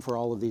same for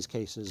all of these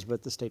cases,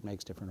 but the state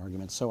makes different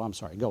arguments. So I'm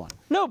sorry. Go on.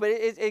 No, but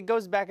it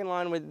goes back in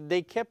line with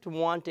they kept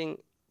wanting.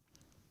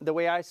 The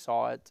way I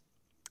saw it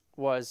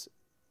was,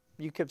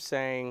 you kept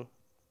saying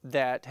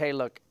that, hey,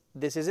 look,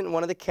 this isn't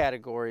one of the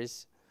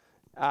categories.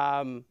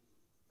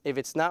 If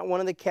it's not one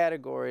of the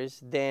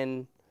categories,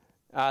 then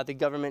the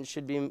government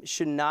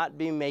should not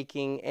be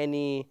making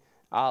any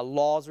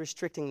laws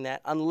restricting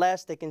that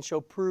unless they can show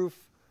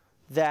proof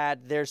that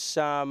there's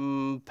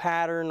some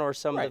pattern or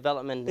some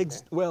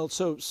development. Well,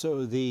 so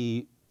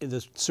the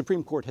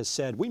Supreme Court has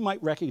said we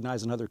might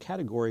recognize another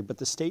category, but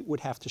the state would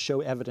have to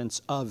show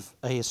evidence of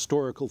a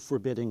historical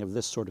forbidding of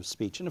this sort of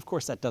speech. And of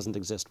course, that doesn't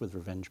exist with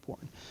revenge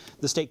porn.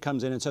 The state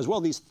comes in and says,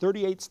 well, these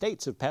 38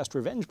 states have passed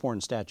revenge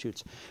porn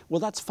statutes. Well,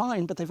 that's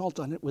fine, but they've all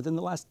done it within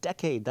the last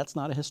decade. That's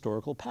not a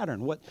historical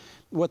pattern.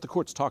 What the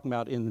court's talking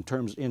about in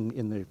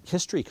the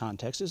history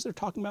context is they're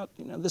talking about,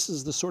 this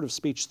is the sort of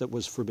speech that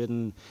was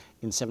forbidden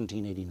in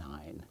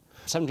 1789.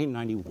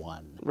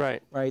 1791.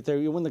 Right.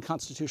 When the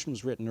Constitution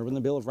was written, or when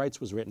the Bill of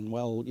Rights was written,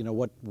 well,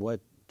 what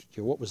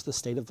was the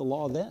state of the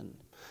law then?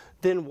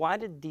 Then why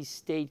did the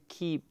state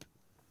keep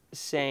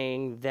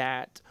saying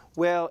that?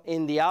 Well,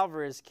 in the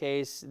Alvarez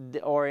case,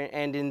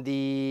 and in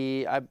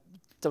the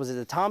was it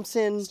the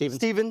Thompson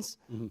Stevens,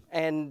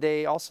 and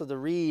also the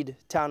Reed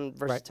Town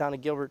versus Town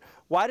of Gilbert.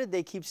 Why did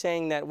they keep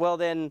saying that? Well,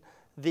 then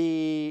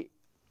in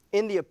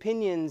the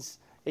opinions,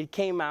 it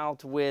came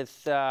out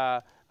with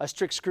a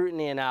strict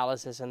scrutiny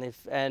analysis, and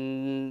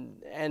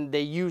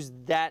they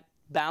used that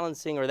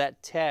balancing or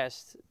that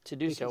test to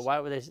do so. Why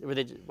were they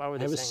I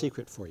have a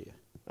secret for you.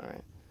 All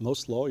right.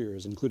 Most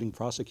lawyers, including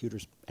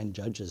prosecutors and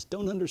judges,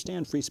 don't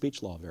understand free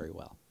speech law very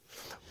well.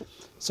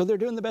 So they're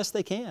doing the best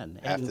they can.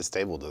 Half this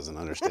table doesn't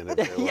understand it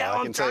very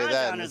well. I can tell you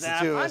that. It's the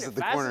two of us at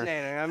the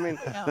corner. I mean,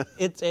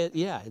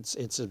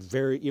 it's a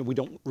very we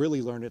don't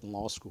really learn it in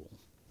law school.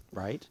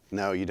 Right?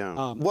 No, you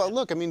don't. Well,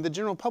 look, I mean, the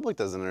general public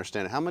doesn't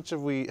understand it. How much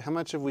have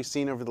we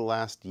seen over the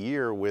last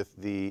year with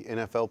the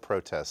NFL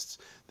protests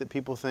that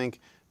people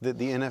think that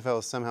the NFL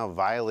is somehow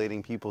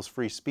violating people's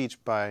free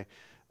speech by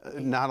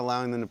not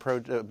allowing them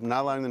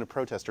to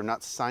protest or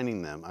not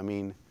signing them? I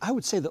mean, I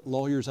would say that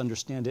lawyers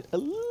understand it a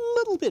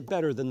little bit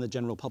better than the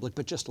general public,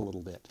 but just a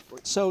little bit.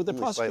 So the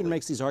prosecutor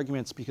makes these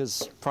arguments because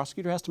the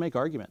prosecutor has to make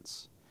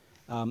arguments.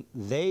 I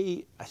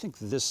think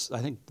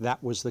that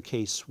was the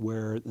case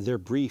where their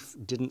brief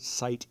didn't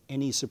cite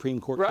any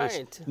Supreme Court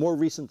case more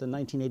recent than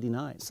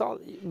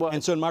 1989.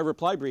 And so in my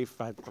reply brief,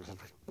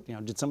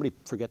 did somebody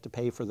forget to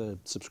pay for the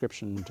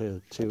subscription to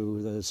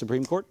the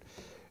Supreme Court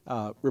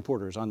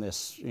reporters on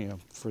this,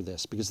 for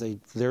this? Because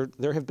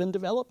there have been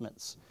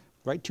developments.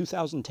 Right,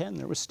 2010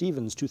 there was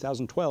Stevens,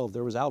 2012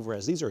 there was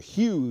Alvarez. These are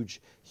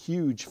huge,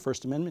 huge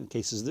First Amendment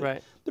cases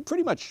that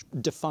pretty much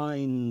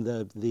define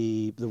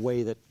the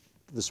way that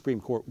the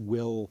Supreme Court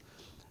will,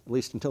 at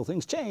least until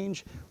things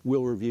change,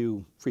 will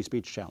review free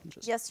speech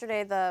challenges.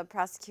 Yesterday, the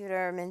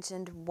prosecutor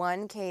mentioned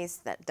one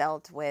case that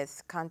dealt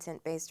with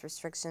content-based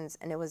restrictions,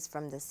 and it was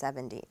from the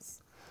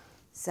 70s.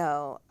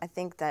 So I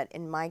think that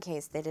in my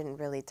case, they didn't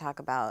really talk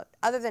about,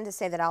 other than to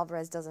say that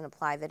Alvarez doesn't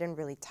apply, they didn't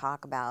really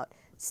talk about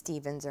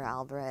Stevens or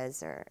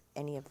Alvarez or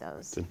any of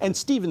those. And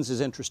Stevens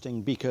is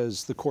interesting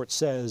because the court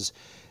says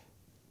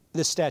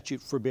this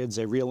statute forbids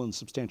a real and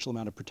substantial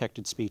amount of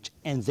protected speech,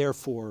 and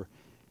therefore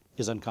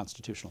is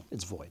unconstitutional.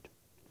 It's void.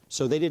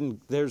 So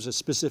there's a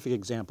specific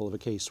example of a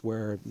case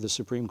where the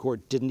Supreme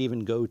Court didn't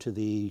even go to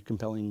the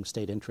compelling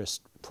state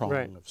interest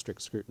prong of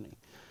strict scrutiny.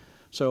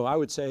 So I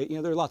would say,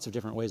 there are lots of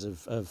different ways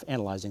of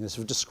analyzing this,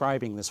 of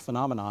describing this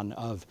phenomenon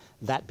of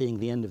that being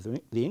the end of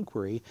the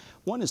inquiry.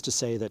 One is to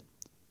say that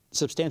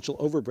substantial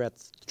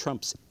overbreadth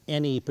trumps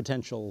any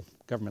potential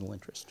governmental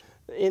interest.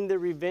 In the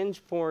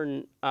revenge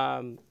porn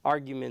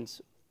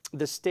arguments,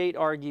 the state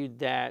argued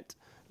that,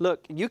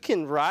 look, you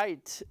can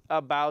write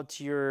about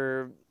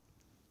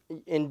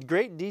in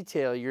great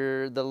detail,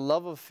 the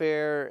love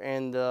affair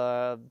and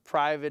the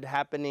private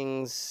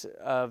happenings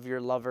of your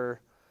lover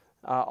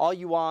all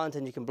you want,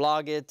 and you can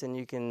blog it and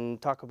you can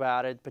talk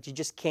about it, but you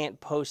just can't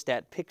post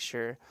that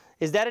picture.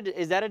 Is that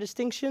a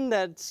distinction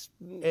that's...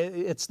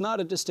 It's not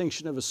a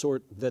distinction of a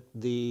sort that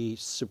the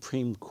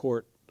Supreme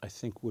Court, I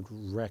think, would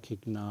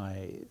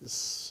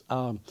recognize.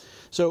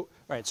 So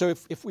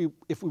if we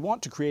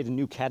want to create a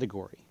new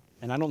category,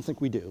 and I don't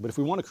think we do, but if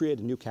we want to create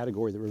a new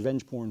category that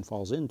revenge porn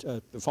falls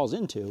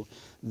into,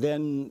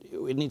 then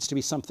it needs to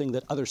be something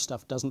that other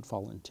stuff doesn't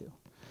fall into.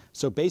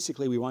 So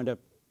basically, we wind up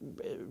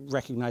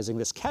recognizing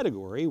this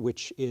category,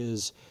 which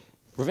is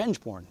revenge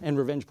porn, and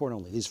revenge porn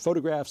only. These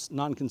photographs,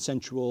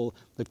 non-consensual,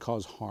 that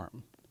cause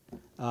harm.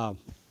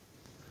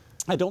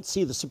 I don't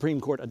see the Supreme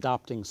Court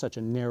adopting such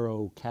a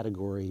narrow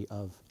category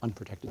of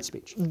unprotected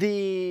speech.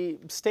 The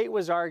state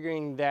was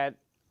arguing that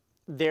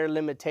there are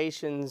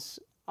limitations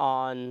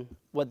on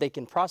what they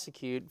can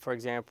prosecute. For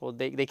example,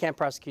 they can't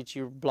prosecute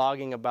you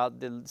blogging about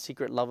the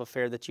secret love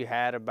affair that you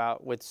had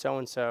with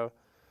so-and-so.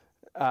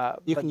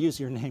 You can use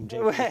your name,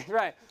 James.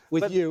 Right.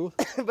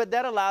 But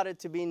that allowed it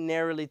to be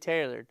narrowly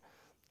tailored.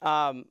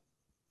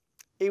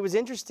 It was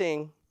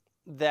interesting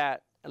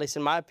that, at least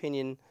in my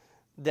opinion,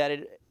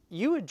 that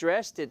you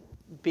addressed it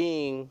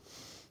being,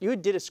 you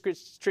did a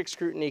strict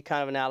scrutiny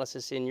kind of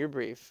analysis in your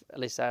brief, at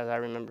least as I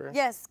remember.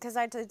 Yes, because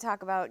I did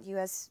talk about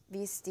U.S.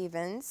 v.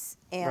 Stevens,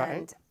 and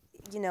right.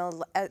 You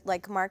know,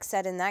 like Mark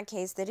said, in that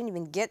case, they didn't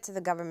even get to the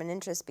government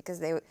interest because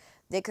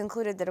they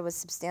concluded that it was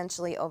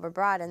substantially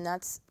overbroad, and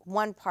that's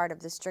one part of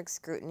the strict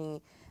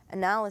scrutiny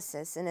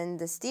analysis. And in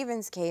the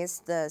Stevens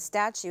case, the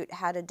statute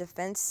had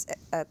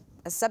a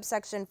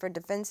subsection for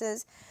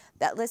defenses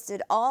that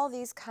listed all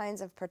these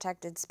kinds of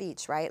protected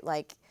speech, right?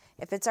 Like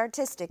if it's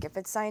artistic, if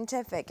it's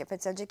scientific, if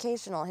it's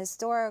educational,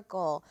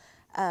 historical.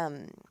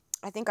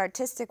 I think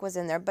artistic was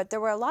in there, but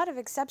there were a lot of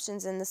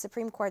exceptions, and the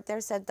Supreme Court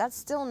there said that's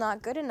still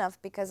not good enough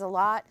because a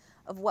lot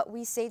of what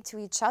we say to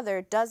each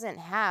other doesn't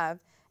have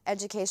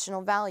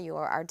educational value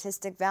or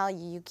artistic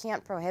value. You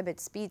can't prohibit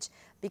speech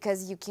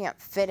because you can't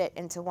fit it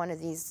into one of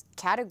these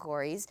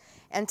categories.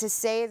 And to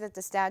say that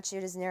the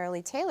statute is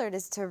narrowly tailored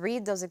is to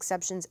read those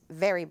exceptions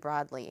very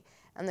broadly.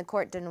 And the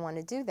court didn't want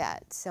to do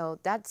that. So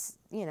that's,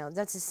 you know,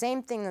 that's the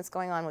same thing that's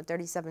going on with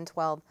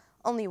 3712,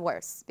 only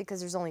worse,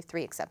 because there's only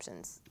 3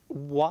 exceptions.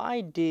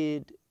 Why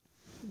did,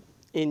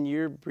 in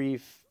your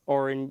brief,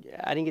 I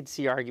didn't get to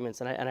see your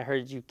arguments, and I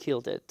heard you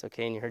killed it,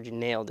 okay, and you heard you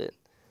nailed it.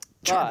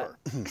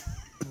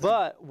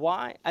 But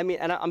why? I mean,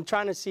 and I'm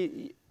trying to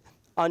see,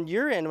 on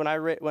your end, when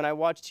I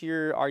watched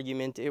your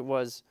argument, it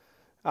was,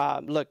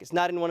 look, it's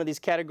not in one of these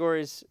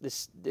categories.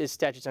 This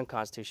statute's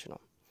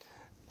unconstitutional.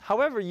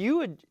 However, you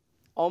would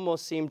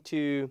almost seem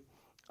to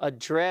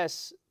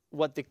address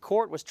what the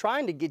court was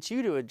trying to get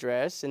you to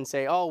address and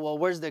say, oh, well,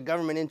 where's the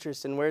government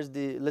interest and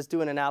let's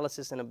do an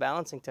analysis and a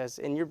balancing test.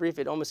 In your brief,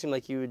 it almost seemed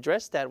like you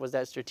addressed that. Was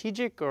that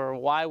strategic, or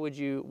why would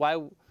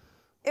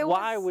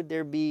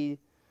there be?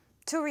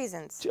 2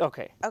 reasons.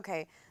 Okay.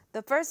 Okay.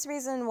 The first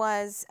reason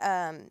was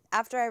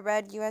after I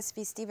read U.S.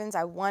 v. Stevens,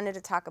 I wanted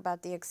to talk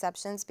about the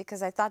exceptions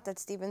because I thought that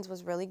Stevens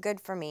was really good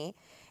for me.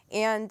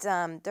 And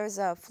there's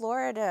a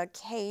Florida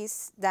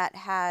case that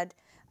had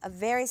a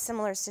very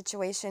similar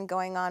situation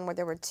going on where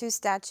there were 2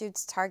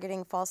 statutes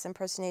targeting false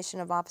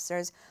impersonation of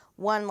officers,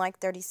 one like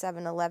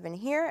 3711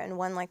 here and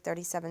one like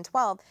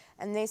 3712,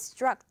 and they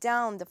struck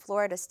down the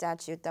Florida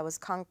statute that was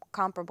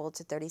comparable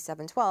to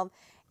 3712,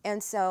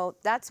 and so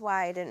that's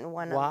why I didn't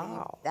want to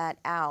leave that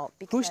out.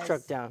 Because who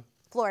struck down?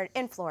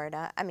 In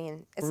Florida. I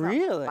mean, it's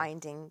really? Not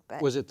binding.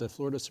 But was it the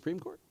Florida Supreme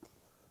Court?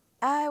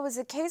 It was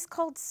a case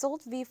called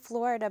Solt v.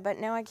 Florida, but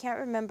now I can't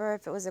remember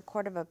if it was a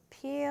court of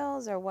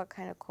appeals or what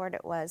kind of court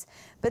it was.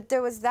 But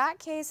there was that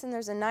case, and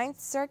there's a 9th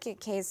Circuit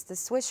case, the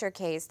Swisher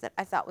case, that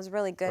I thought was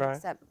really good, right.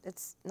 Except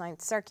it's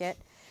 9th Circuit,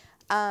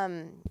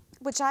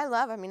 which I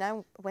love. I mean,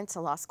 I went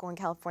to law school in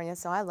California,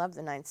 so I love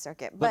the 9th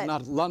Circuit. But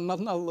not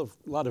a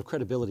lot of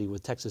credibility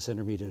with Texas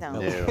Intermediate. No.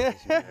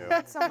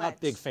 Not so much. Not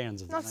big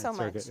fans of the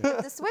 9th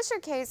Circuit. The Swisher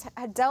case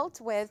had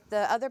dealt with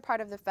the other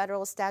part of the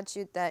federal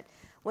statute that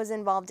was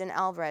involved in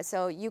Alvarez.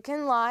 So you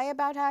can lie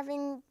about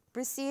having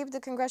received the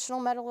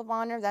Congressional Medal of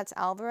Honor, that's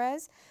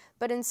Alvarez.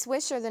 But in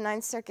Swisher, the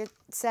 9th Circuit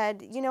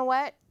said, you know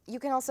what, you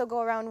can also go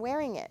around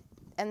wearing it.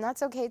 And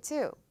that's okay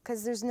too,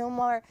 because there's no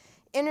more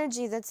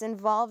energy that's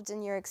involved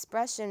in your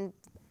expression,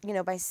 you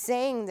know, by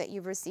saying that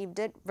you've received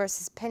it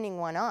versus pinning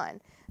one on.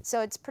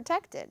 So it's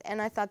protected.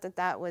 And I thought that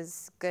that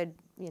was good,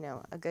 you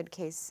know, a good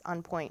case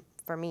on point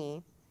for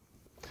me.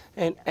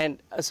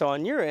 And so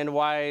on your end,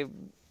 why?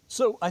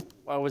 So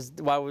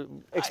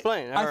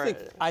explain?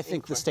 I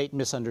think the state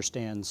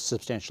misunderstands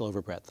substantial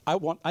overbreadth.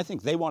 I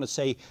think they want to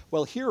say,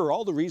 well, here are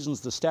all the reasons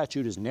the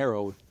statute is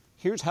narrow.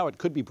 Here's how it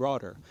could be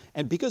broader.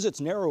 And because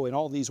it's narrow in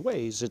all these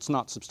ways, it's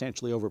not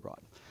substantially overbroad.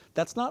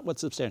 That's not what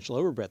substantial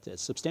overbreadth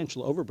is.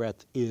 Substantial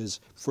overbreadth is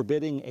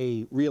forbidding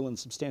a real and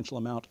substantial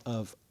amount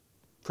of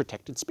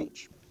protected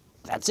speech.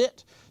 That's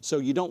it. So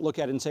you don't look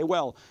at it and say,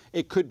 well,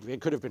 it could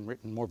have been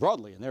written more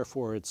broadly, and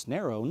therefore it's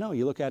narrow. No,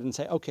 you look at it and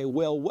say, okay,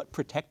 well, what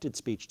protected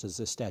speech does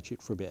this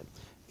statute forbid? In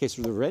the case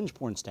of the revenge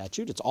porn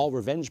statute, it's all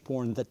revenge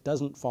porn that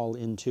doesn't fall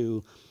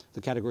into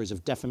the categories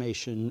of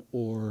defamation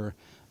or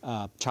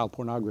child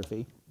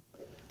pornography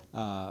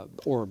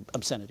or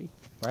obscenity,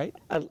 right?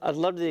 I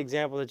love the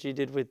example that you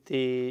did with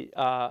the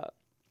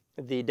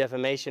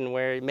defamation,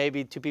 where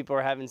maybe two people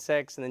are having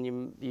sex and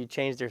then you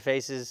change their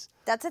faces.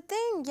 That's a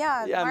thing,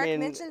 yeah. Mark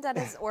mentioned that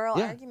as oral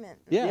argument.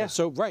 Yeah.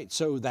 So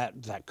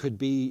that could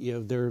be, you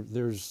know,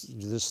 there's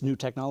this new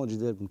technology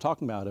that I'm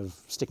talking about of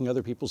sticking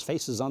other people's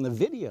faces on the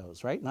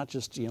videos, right? Not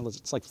just, you know,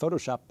 it's like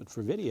Photoshop but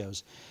for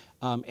videos,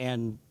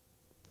 and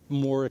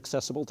more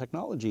accessible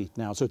technology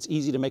now. So it's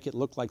easy to make it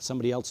look like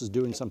somebody else is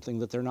doing something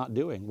that they're not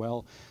doing.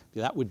 Well,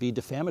 that would be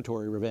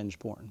defamatory revenge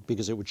porn,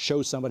 because it would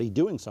show somebody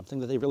doing something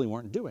that they really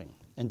weren't doing.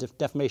 And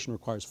defamation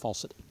requires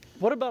falsity.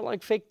 What about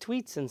like fake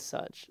tweets and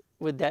such?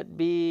 Would that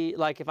be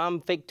like if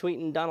I'm fake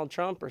tweeting Donald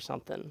Trump or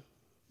something?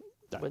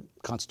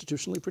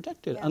 Constitutionally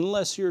protected,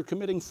 unless you're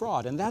committing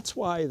fraud. And that's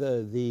why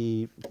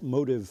the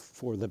motive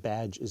for the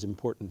badge is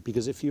important,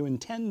 because if you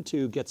intend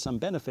to get some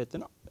benefit,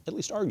 then at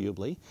least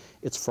arguably,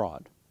 it's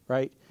fraud.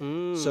 Right?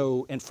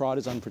 So, and fraud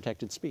is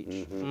unprotected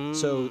speech.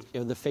 So, you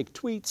know, the fake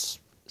tweets,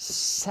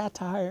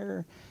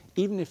 satire,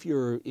 even if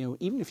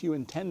you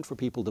intend for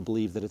people to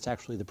believe that it's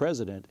actually the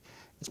president,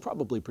 it's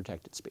probably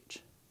protected speech.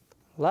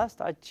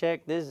 Last I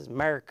checked, this is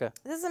America.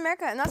 This is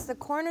America, and that's the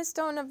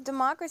cornerstone of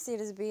democracy,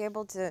 to be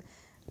able to,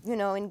 you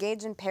know,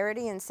 engage in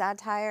parody and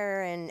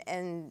satire,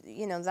 and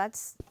you know,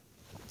 that's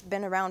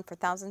been around for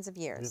thousands of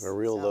years. We have a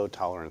real low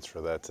tolerance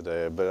for that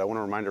today, but I want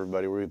to remind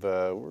everybody we're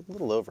a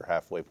little over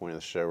halfway point of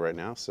the show right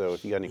now, so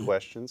if you got any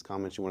questions,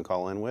 comments you want to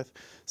call in with,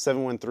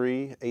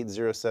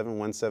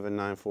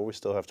 713-807-1794. We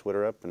still have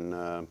Twitter up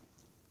and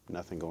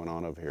nothing going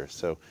on over here,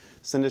 so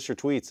send us your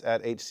tweets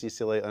at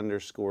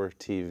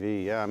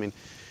HCCLA_TV. Yeah, I mean,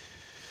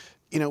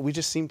 you know, we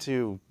just seem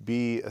to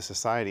be a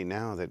society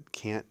now that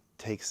can't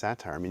take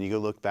satire. I mean, you go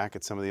look back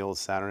at some of the old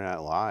Saturday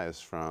Night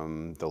Lives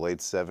from the late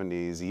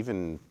 70s,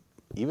 even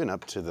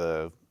up to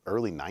the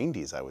early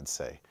 90s, I would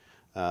say,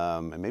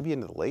 and maybe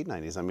into the late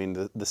 90s. I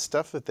mean, the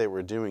stuff that they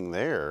were doing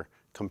there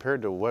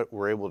compared to what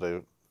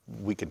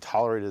we can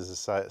tolerate as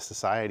a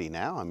society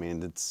now, I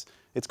mean, it's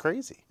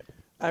crazy.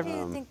 Why do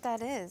you think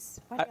that is?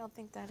 Why do y'all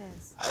think that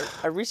is?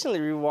 I recently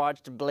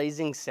rewatched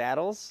Blazing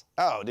Saddles.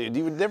 Oh, dude,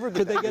 you would never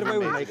Could they get away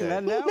with making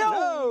that now?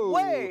 No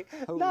way!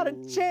 Not a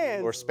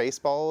chance. Or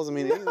Spaceballs. I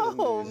mean,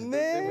 no, man, man,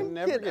 they would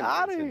never get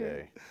out of made here.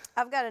 today.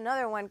 I've got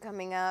another one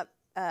coming up,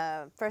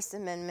 First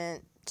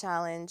Amendment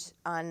challenge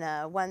on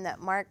one that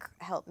Mark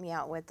helped me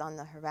out with on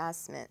the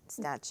harassment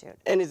statute.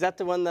 And is that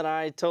the one that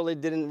I totally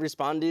didn't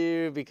respond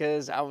to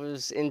because I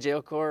was in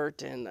jail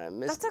court and I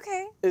missed? That's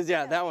okay.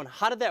 Yeah, that one.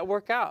 How did that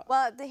work out?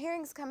 Well, the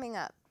hearing's coming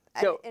up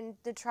in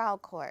the trial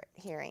court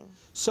hearing.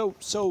 So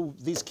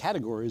these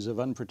categories of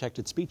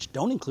unprotected speech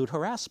don't include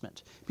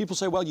harassment. People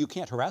say, well, you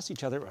can't harass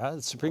each other. The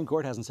Supreme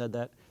Court hasn't said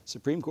that. The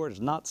Supreme Court has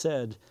not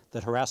said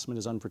that harassment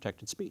is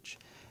unprotected speech.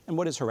 And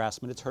what is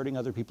harassment? It's hurting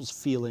other people's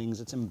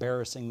feelings, it's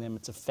embarrassing them,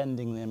 it's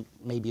offending them,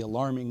 maybe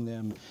alarming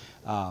them,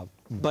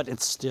 but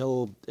it's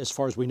still, as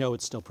far as we know,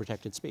 it's still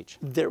protected speech.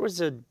 There was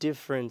a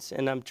difference,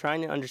 and I'm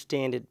trying to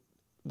understand it,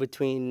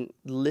 between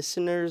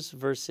listeners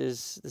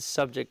versus the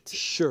subject.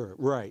 Sure,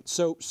 right.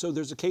 So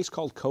there's a case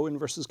called Cohen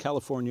versus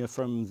California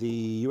from the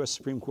U.S.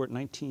 Supreme Court in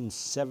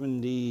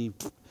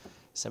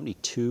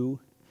 1972.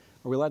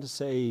 Are we allowed to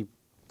say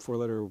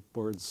four-letter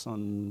words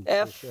on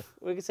F?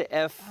 We could say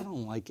F. I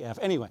don't like F.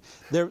 Anyway,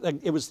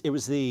 it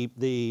was a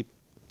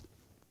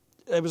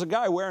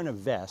guy wearing a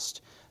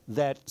vest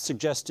that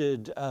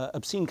suggested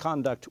obscene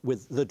conduct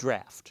with the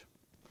draft.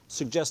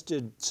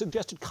 Suggested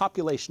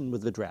copulation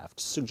with the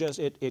draft.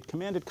 It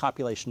commanded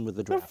copulation with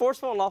the draft.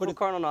 Forceful and lawful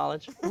carnal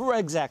knowledge. Right,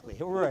 exactly.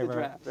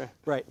 Right.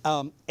 Right.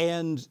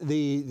 And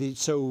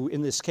so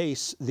in this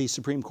case, the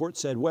Supreme Court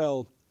said,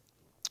 well,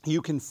 you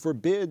can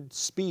forbid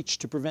speech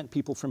to prevent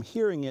people from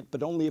hearing it,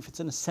 but only if it's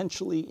an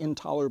essentially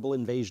intolerable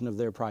invasion of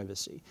their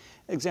privacy.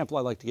 An example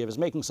I like to give is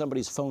making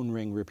somebody's phone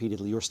ring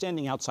repeatedly or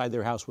standing outside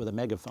their house with a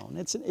megaphone.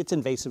 It's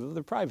invasive of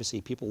their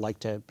privacy. People like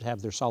to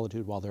have their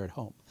solitude while they're at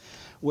home.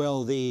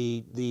 Well,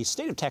 the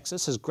state of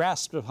Texas has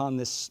grasped upon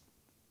this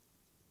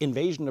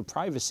invasion of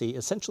privacy,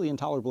 essentially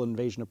intolerable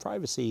invasion of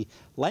privacy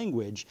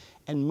language,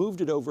 and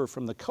moved it over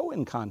from the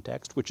Cohen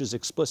context, which is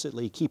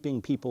explicitly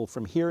keeping people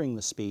from hearing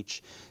the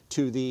speech,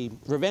 to the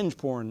revenge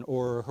porn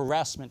or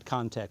harassment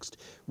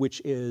context,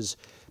 which is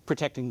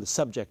protecting the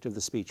subject of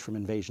the speech from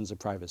invasions of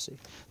privacy.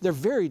 They're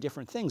very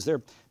different things.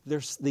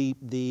 There's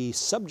the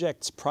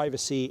subject's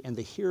privacy and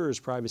the hearer's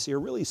privacy are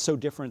really so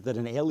different that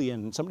an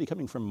alien, somebody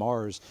coming from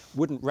Mars,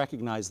 wouldn't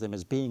recognize them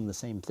as being the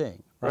same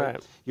thing.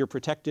 Right. You're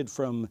protected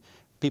from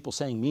people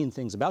saying mean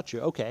things about you.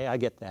 Okay, I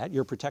get that.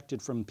 You're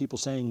protected from people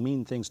saying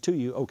mean things to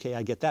you. Okay,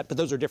 I get that. But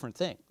those are different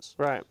things.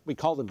 Right. We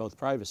call them both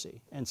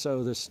privacy. And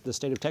so the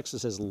state of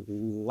Texas has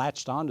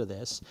latched onto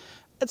this.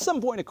 At some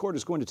point, a court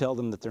is going to tell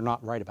them that they're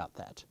not right about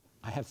that.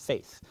 I have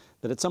faith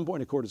that at some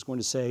point a court is going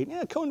to say,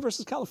 yeah, Cohen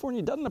versus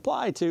California doesn't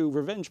apply to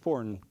revenge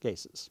porn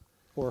cases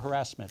or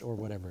harassment or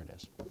whatever it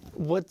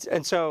is.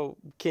 And so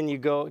can you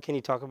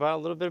talk about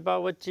a little bit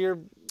about what your...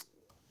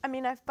 I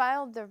mean, I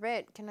filed the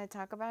writ. Can I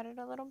talk about it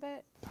a little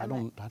bit? I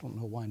don't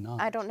know why not.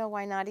 I don't know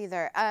why not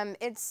either.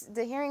 It's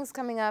the hearing's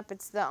coming up.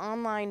 It's the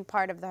online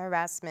part of the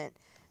harassment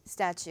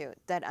statute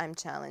that I'm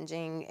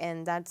challenging,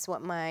 and that's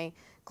what my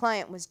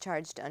client was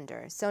charged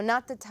under. So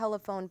not the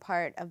telephone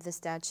part of the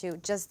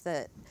statute, just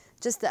the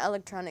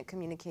electronic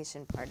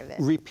communication part of it.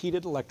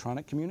 Repeated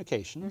electronic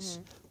communications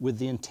with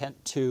the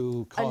intent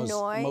to cause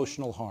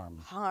emotional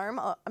harm.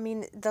 I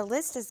mean, the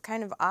list is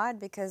kind of odd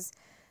because,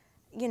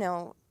 you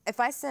know, if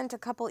I sent a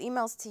couple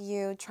emails to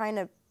you trying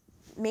to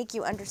make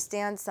you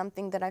understand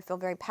something that I feel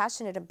very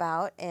passionate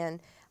about, and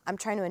I'm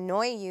trying to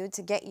annoy you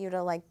to get you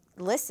to, like,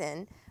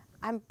 listen,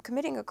 I'm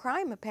committing a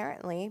crime,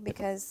 apparently,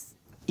 because...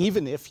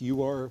 Even if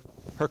you are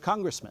her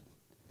congressman.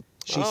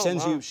 She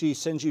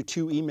sends you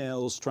 2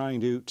 emails trying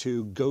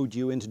to goad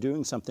you into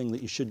doing something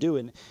that you should do,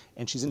 and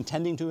she's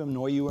intending to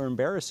annoy you or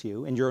embarrass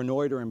you, and you're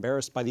annoyed or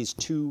embarrassed by these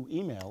 2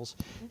 emails,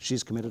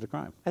 she's committed a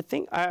crime. I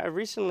think I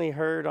recently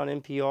heard on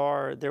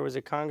NPR there was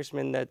a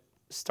congressman that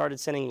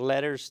started sending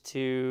letters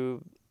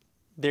to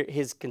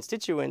his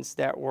constituents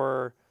that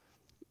were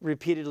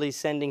repeatedly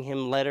sending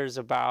him letters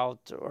about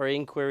or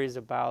inquiries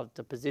about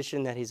the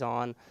position that he's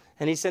on,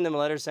 and he sent them a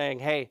letter saying,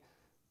 hey,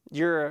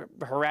 you're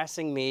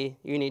harassing me,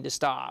 you need to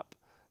stop.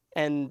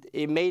 And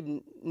it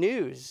made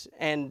news.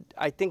 And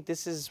I think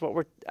this is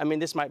what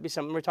this might be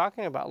something we're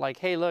talking about. Like,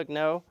 hey, look,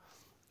 no,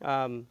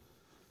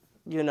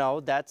 you know,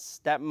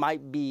 that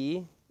might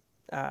be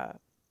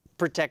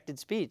protected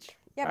speech.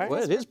 Yeah, right?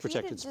 Well, it is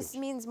protected speech. It just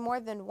means more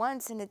than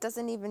once, and it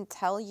doesn't even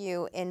tell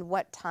you in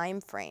what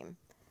time frame.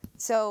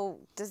 So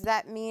does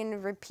that mean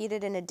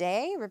repeated in a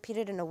day,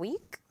 repeated in a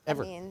week?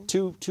 Ever. I mean,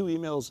 two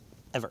emails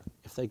ever,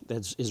 if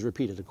that is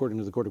repeated, according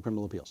to the Court of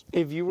Criminal Appeals.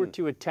 If you were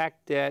to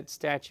attack that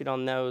statute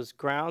on those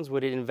grounds,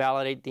 would it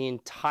invalidate the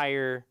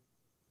entire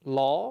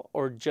law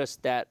or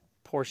just that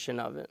portion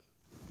of it?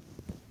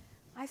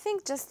 I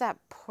think just that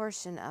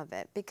portion of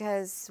it,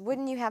 because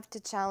wouldn't you have to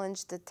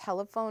challenge the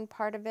telephone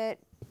part of it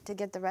to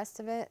get the rest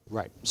of it?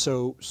 Right.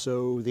 So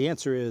the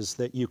answer is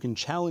that you can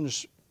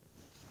challenge,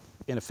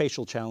 in a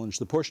facial challenge,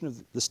 the portion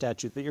of the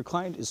statute that your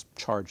client is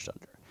charged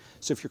under.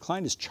 So if your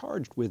client is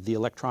charged with the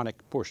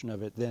electronic portion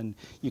of it, then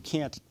you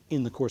can't,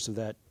 in the course of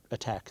that,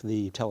 attack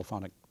the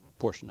telephonic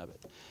portion of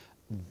it.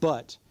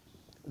 But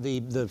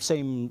the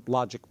same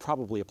logic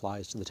probably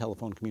applies to the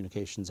telephone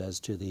communications as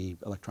to the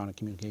electronic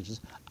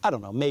communications. I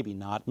don't know, maybe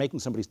not.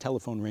 Making somebody's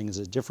telephone ring is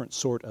a different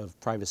sort of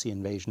privacy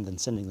invasion than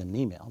sending them an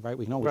email, right?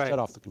 We can always shut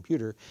off the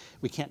computer.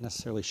 We can't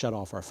necessarily shut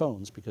off our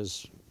phones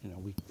because, you know,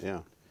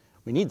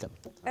 we need them.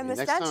 And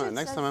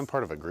next time I'm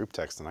part of a group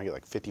text and I get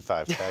like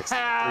 55 texts in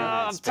a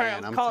 3-minute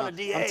span,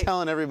 I'm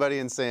telling everybody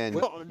and saying,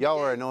 y'all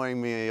are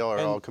annoying me, y'all are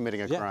all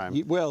committing a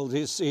crime. Well,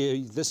 this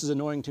is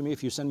annoying to me.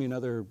 If you send me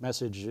another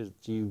message,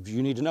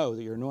 you need to know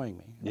that you're annoying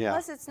me. Yeah.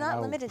 Plus, it's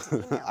not limited to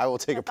email. I will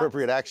take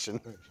appropriate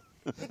action.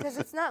 Because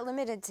it's not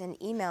limited to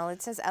an email.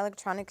 It says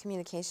electronic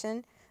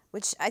communication,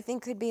 which I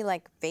think could be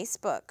like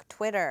Facebook,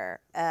 Twitter,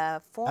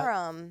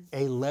 forum.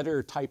 A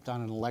letter typed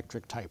on an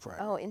electric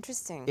typewriter. Oh,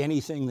 interesting.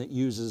 Anything that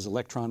uses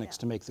electronics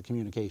to make the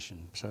communication.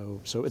 So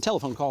a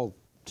telephone call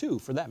too,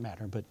 for that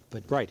matter. But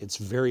right, it's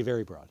very,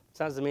 very broad.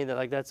 Sounds to me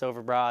that that's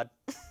overbroad.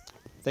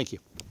 Thank you.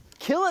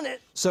 Killing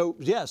it. So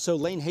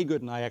Lane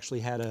Haygood and I actually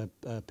had a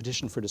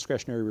petition for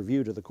discretionary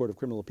review to the Court of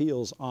Criminal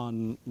Appeals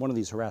on one of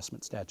these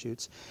harassment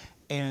statutes,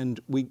 and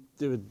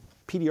the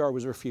PDR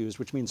was refused,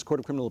 which means the Court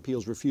of Criminal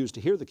Appeals refused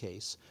to hear the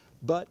case,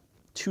 but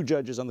 2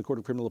 judges on the Court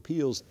of Criminal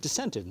Appeals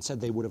dissented and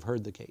said they would have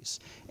heard the case.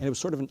 And it was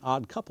sort of an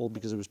odd couple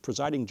because it was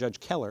presiding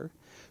Judge Keller,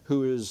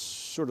 who is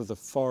sort of the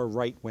far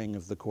right wing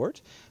of the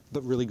court,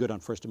 but really good on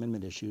First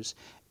Amendment issues,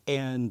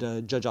 and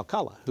Judge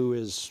Alcala, who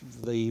is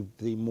the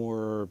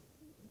more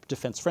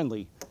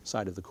defense-friendly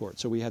side of the court.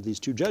 So we had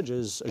these 2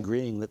 judges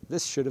agreeing that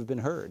this should have been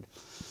heard.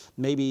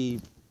 Maybe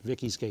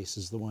Vicky's case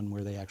is the one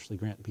where they actually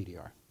grant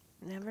PDR.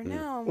 Never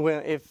know.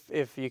 Well, if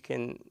they're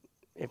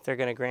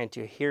going to grant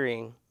you a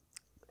hearing.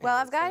 Well,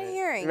 I've got a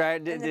hearing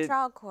in the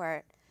trial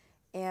court,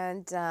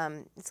 and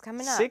it's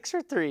coming up. 6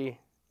 or 3?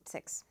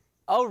 6.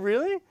 Oh,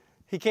 really?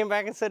 He came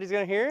back and said he's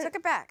going to hear it? Took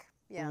it back.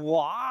 Yeah.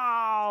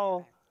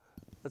 Wow.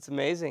 That's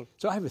amazing.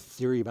 So I have a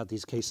theory about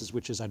these cases,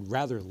 which is I'd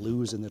rather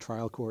lose in the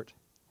trial court.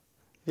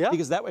 Yeah.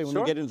 Because that way, when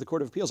we get into the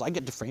Court of Appeals, I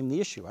get to frame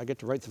the issue. I get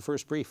to write the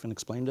first brief and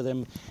explain to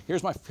them,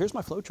 here's my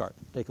flow chart.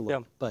 Take a look.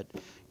 Yeah. But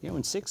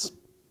in 6,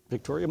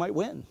 Victoria might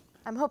win.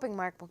 I'm hoping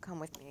Mark will come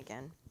with me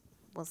again.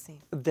 We'll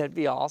see. That'd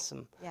be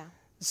awesome. Yeah.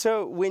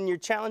 So when you're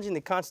challenging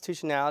the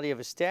constitutionality of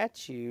a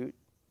statute,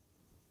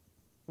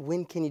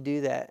 when can you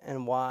do that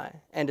and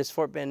why? And does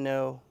Fort Bend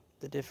know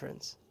the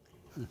difference?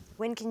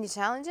 When can you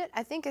challenge it?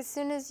 I think as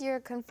soon as you're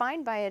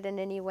confined by it in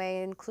any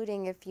way,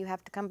 including if you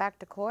have to come back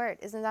to court.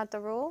 Isn't that the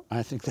rule?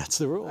 I think that's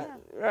the rule.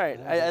 Yeah. Right.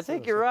 I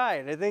think you're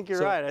right. I think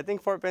you're right. I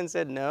think Fort Bend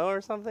said no or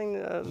something.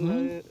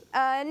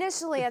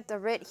 Initially at the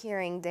writ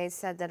hearing, they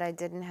said that I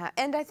didn't have,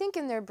 and I think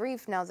in their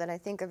brief, now that I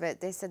think of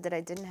it, they said that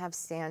I didn't have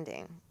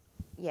standing.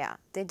 Yeah,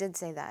 they did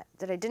say that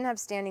I didn't have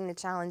standing to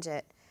challenge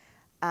it.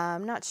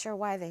 I'm not sure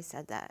why they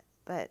said that,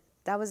 but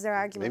that was their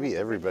argument. Maybe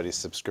everybody's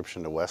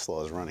subscription to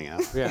Westlaw is running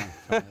out. Yeah.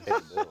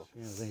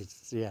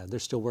 They're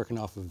still working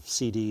off of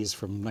CDs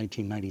from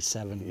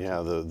 1997.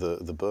 Yeah,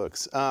 the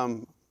books. I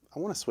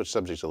want to switch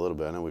subjects a little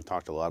bit. I know we've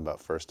talked a lot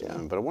about First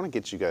Amendment, but I want to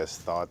get you guys'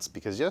 thoughts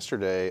because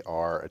yesterday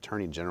our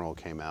Attorney General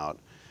came out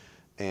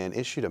and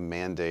issued a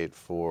mandate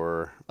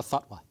for A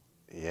fatwa.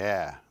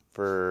 Yeah,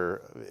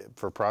 for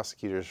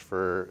prosecutors,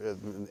 for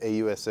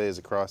AUSAs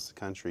across the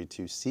country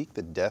to seek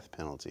the death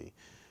penalty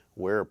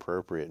where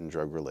appropriate in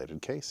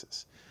drug-related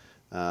cases.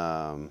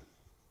 I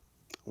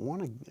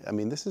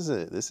mean, this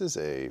is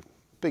a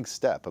big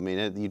step. I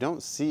mean, you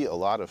don't see a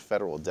lot of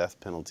federal death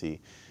penalty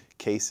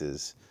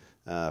cases,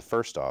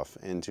 first off,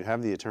 and to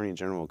have the Attorney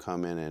General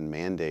come in and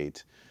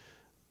mandate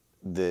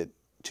that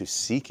to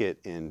seek it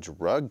in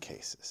drug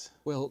cases.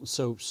 Well,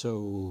 so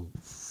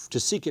to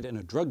seek it in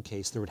a drug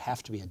case, there would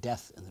have to be a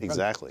death in the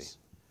drug case.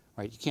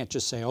 Right? You can't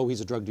just say, oh,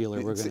 he's a drug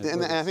dealer, we're going to...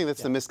 And I think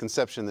that's the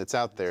misconception that's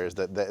out there, is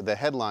that the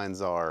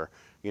headlines are,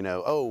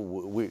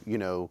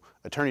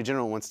 Attorney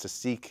General wants to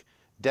seek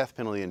death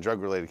penalty in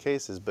drug-related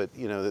cases, but,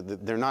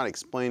 they're not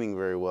explaining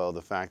very well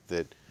the fact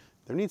that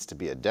there needs to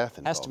be a death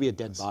involved. Has to be a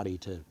dead body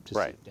to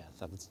seek death.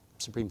 The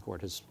Supreme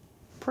Court has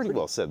pretty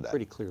well said that.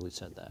 Pretty clearly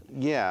said that.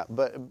 Yeah,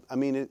 but I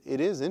mean, it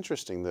is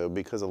interesting though,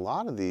 because a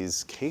lot of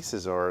these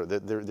cases are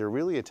that they're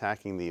really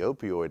attacking the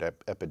opioid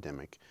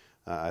epidemic.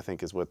 I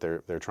think is what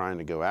they're trying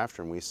to go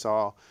after. And we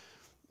saw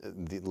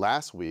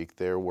last week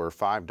there were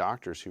 5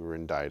 doctors who were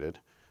indicted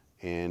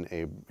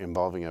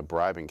involving a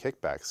bribe and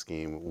kickback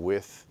scheme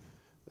with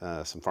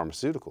some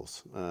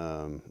pharmaceuticals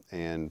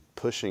and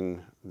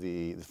pushing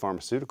the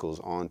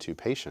pharmaceuticals onto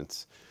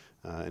patients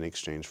in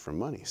exchange for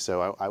money.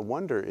 So I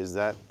wonder, is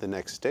that the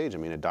next stage? I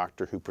mean, a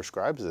doctor who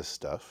prescribes this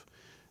stuff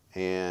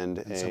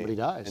and somebody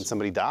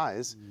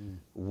dies,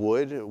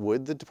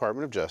 would the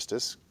Department of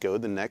Justice go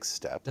the next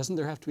step? Doesn't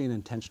there have to be an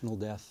intentional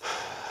death?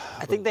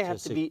 I think they have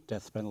to be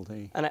death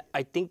penalty. And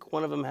I think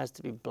one of them has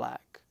to be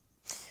black.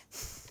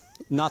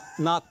 Not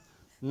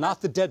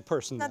the dead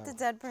person. Not the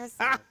dead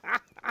person.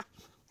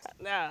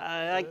 Nah,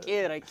 I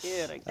kid.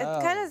 It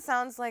kind of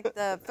sounds like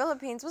the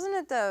Philippines. Wasn't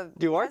it the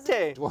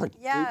Duarte?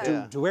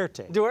 Yeah.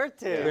 Duarte.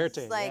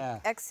 It's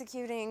like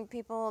executing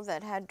people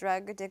that had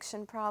drug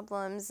addiction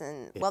problems,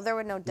 and well, there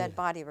were no dead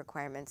body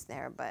requirements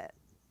there, but.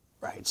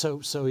 Right.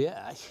 So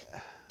yeah.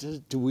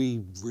 Do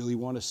we really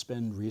want to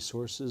spend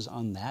resources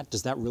on that?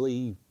 Does that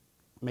really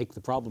make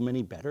the problem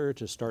any better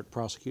to start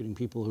prosecuting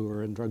people who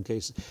are in drug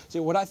cases? See,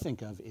 what I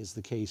think of is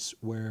the case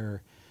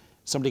where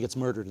somebody gets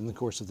murdered in the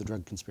course of the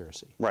drug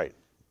conspiracy. Right.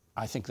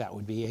 I think that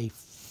would be a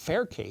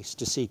fair case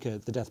to seek the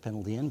death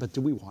penalty in, but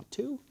do we want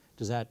to?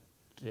 Does that...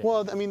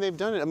 Well, I mean, they've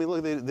done it. I mean,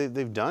 look,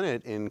 they've done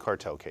it in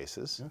cartel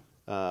cases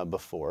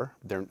before.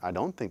 I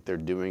don't think they're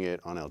doing it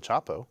on El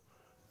Chapo.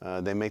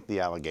 They make the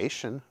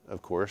allegation,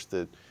 of course,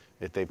 that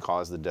they've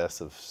caused the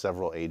deaths of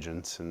several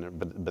agents,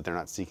 but they're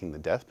not seeking the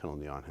death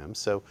penalty on him.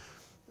 So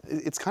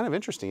it's kind of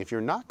interesting. If you're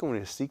not going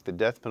to seek the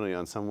death penalty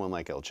on someone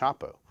like El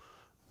Chapo,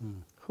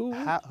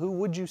 who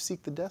would you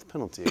seek the death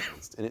penalty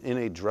against in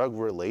a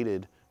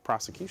drug-related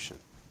prosecution?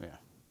 Yeah.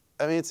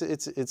 I mean,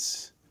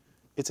 it's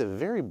a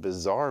very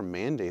bizarre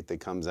mandate that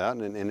comes out,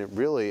 and it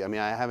really, I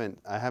mean, I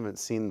haven't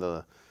seen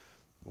well,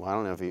 I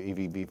don't know if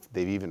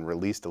they've even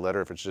released a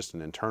letter, if it's just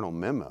an internal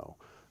memo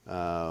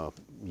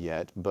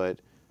yet, but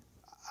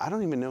I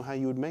don't even know how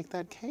you would make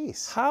that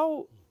case.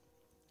 How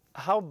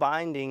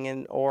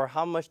binding or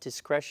how much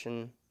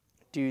discretion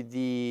do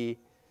the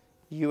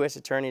U.S.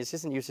 attorneys,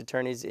 assistant U.S.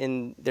 attorneys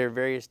in their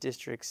various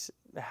districts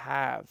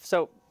have?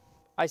 So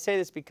I say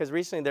this because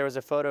recently there was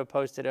a photo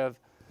posted of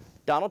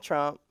Donald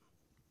Trump,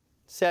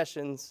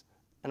 Sessions,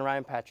 and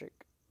Ryan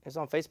Patrick. It's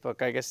on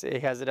Facebook. I guess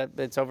it has it up.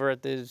 It's over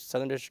at the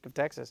Southern District of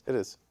Texas. It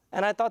is.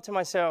 And I thought to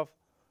myself,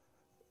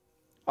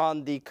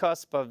 on the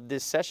cusp of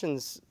this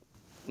Sessions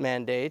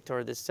mandate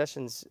or this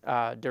Sessions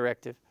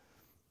directive,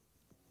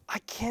 I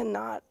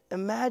cannot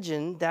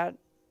imagine that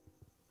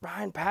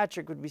Ryan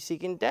Patrick would be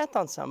seeking death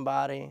on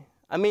somebody.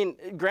 I mean,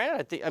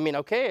 granted,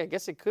 okay, I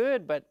guess it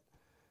could, but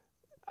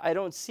I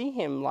don't see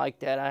him like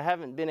that. I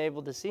haven't been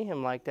able to see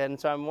him like that, and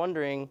so I'm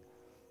wondering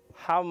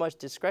how much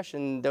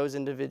discretion those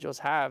individuals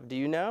have. Do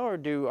you know,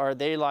 or are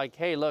they like,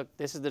 hey, look,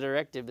 this is the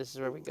directive, this is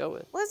where we go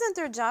with? Well, isn't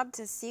their job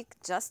to seek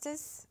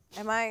justice?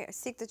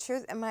 Seek the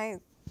truth? Am I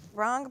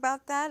wrong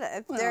about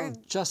that? Well,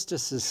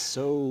 justice is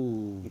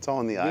so... It's all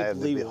in the eye of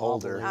the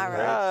beholder. All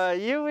right.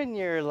 You and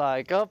your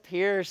like up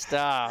here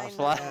stuff.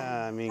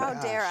 I mean, how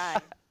dare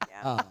I?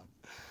 Yeah.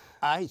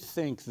 I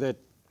think that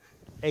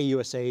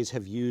AUSAs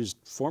have used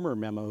former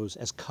memos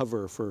as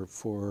cover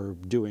for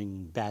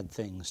doing bad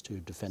things to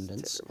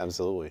defendants.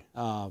 Absolutely.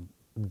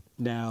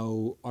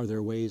 Now, are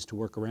there ways to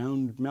work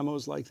around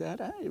memos like that?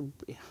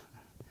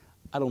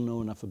 I don't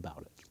know enough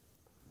about it.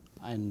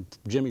 And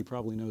Jimmy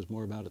probably knows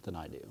more about it than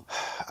I do.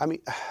 I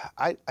mean,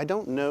 I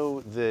don't know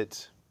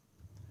that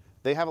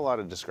they have a lot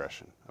of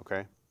discretion,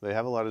 okay? They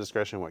have a lot of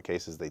discretion in what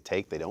cases they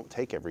take. They don't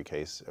take every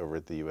case over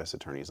at the U.S.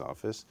 Attorney's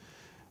Office.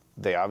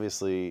 They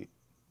obviously,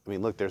 I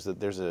mean, look, there's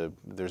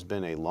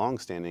been a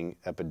long-standing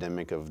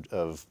epidemic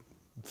of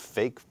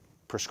fake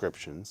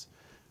prescriptions,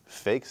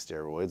 fake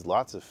steroids,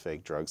 lots of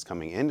fake drugs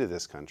coming into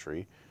this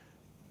country.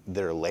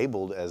 They're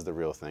labeled as the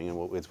real thing,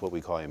 and it's what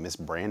we call a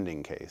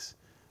misbranding case.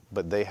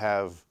 But they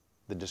have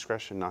the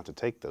discretion not to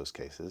take those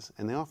cases,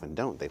 and they often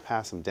don't. They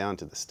pass them down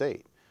to the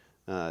state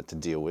to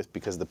deal with,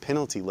 because the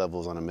penalty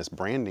levels on a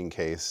misbranding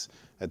case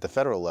at the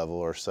federal level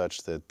are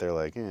such that they're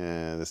like,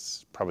 this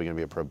is probably going to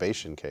be a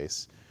probation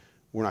case.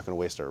 We're not going to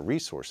waste our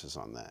resources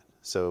on that.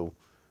 So,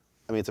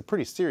 I mean, it's a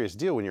pretty serious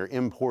deal when you're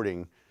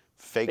importing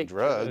fake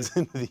drugs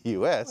into the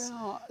U.S.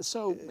 Well,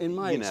 so in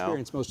my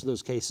experience, most of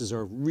those cases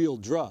are real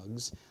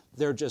drugs.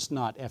 They're just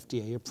not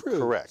FDA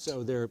approved. Correct.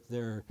 So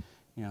they're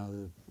you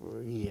know,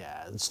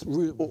 yeah, it's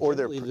or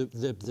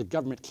the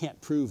government can't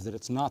prove that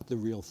it's not the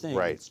real thing.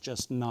 Right. It's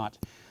just not,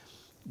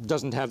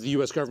 doesn't have the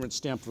U.S. government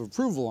stamp of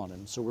approval on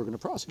him, so we're going to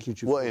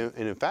prosecute you. Well,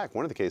 and in fact,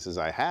 one of the cases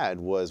I had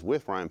was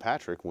with Ryan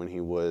Patrick when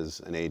he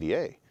was an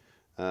ADA,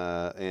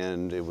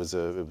 and it was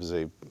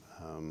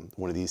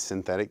one of these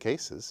synthetic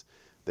cases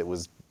that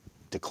was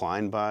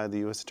declined by the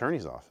U.S.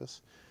 Attorney's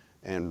Office,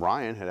 and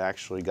Ryan had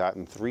actually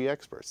gotten 3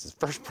 experts. It's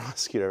the first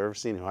prosecutor I've ever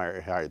seen who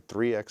hired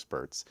 3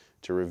 experts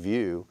to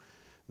review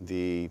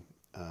the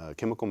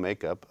chemical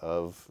makeup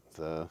of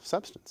the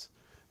substance.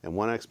 And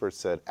one expert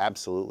said,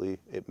 absolutely,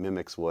 it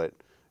mimics what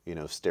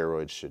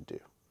steroids should do.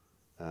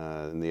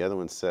 And the other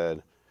one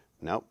said,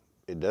 nope,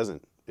 it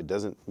doesn't. It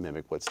doesn't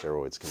mimic what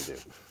steroids can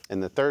do.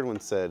 And the third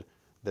one said,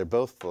 they're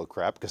both full of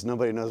crap because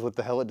nobody knows what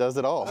the hell it does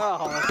at all.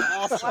 Oh,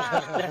 that's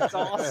awesome. That's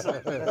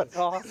awesome. That's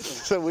awesome.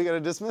 So we got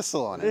a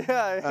dismissal on it.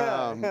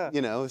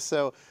 Yeah.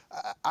 So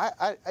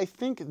I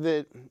think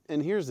that,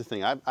 and here's the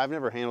thing, I've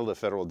never handled a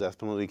federal death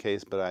penalty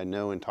case, but I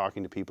know in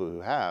talking to people who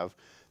have,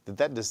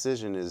 that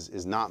decision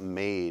is not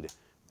made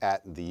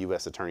at the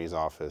U.S. Attorney's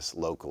Office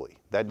locally.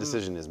 That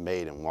decision is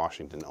made in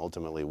Washington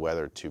ultimately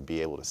whether to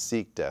be able to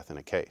seek death in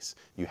a case.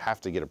 You have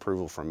to get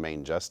approval from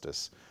Maine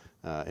Justice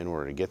in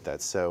order to get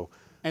that. So.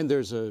 And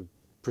there's a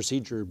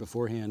procedure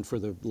beforehand for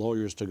the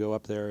lawyers to go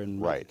up there and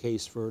make a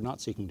case for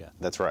not seeking death.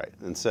 That's right.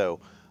 And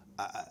so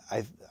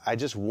I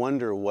just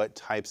wonder what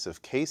types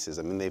of cases.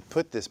 I mean, they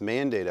put this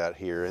mandate out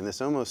here, and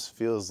this almost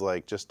feels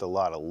like just a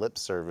lot of lip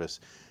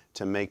service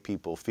to make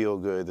people feel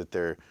good that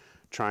they're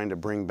trying to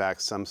bring back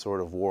some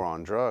sort of war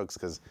on drugs,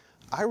 because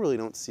I really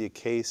don't see a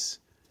case.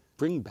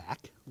 Bring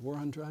back war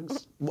on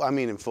drugs? Well, I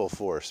mean, in full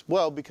force.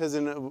 Well, because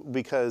under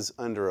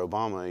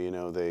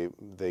Obama,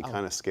 they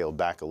kind of scaled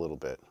back a little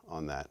bit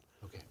on that.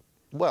 Okay.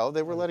 Well,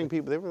 they were letting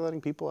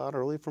people out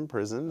early from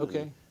prison.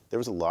 Okay. There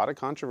was a lot of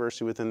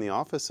controversy within the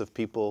office of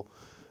people,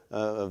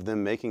 of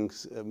them making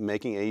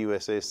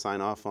AUSA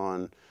sign off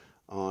on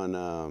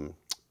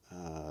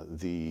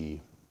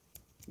the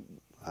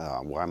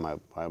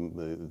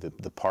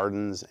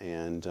pardons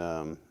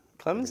and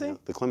Clemency?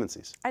 The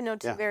clemencies. I know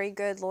 2 very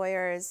good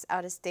lawyers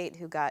out of state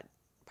who got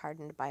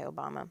pardoned by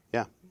Obama.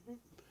 Yeah.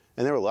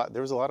 And there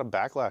was a lot of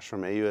backlash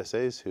from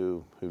AUSAs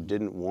who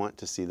didn't want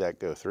to see that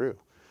go through.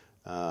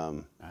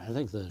 I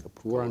think the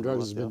war on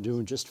drugs has been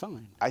doing just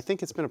fine. I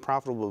think it's been a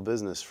profitable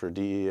business for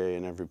DEA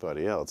and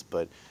everybody else,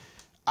 but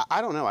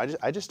I don't know.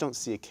 I just don't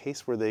see a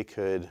case where they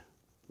could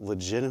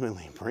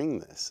legitimately bring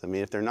this. I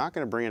mean, if they're not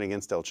going to bring it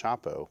against El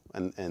Chapo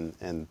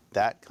and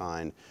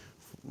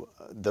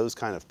those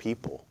kind of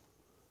people,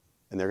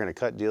 and they're going to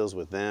cut deals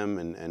with them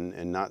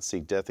and not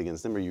seek death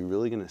against them, are you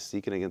really going to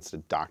seek it against a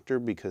doctor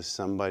because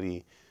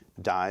somebody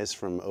dies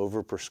from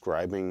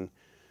overprescribing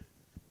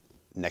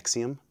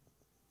Nexium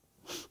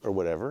or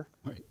whatever?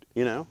 Right.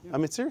 I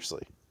mean,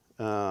 seriously.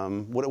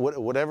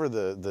 Whatever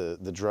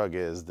the drug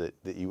is that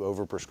you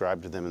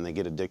overprescribe to them and they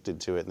get addicted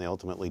to it and they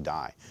ultimately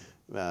die.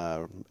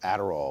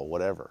 Adderall,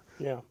 whatever.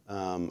 Yeah.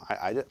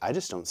 I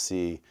just don't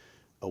see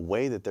a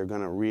way that they're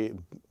going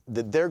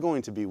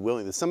to be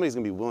willing, that somebody's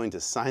going to be willing to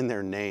sign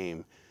their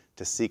name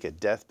to seek a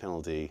death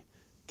penalty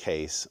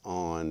case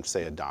on,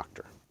 say, a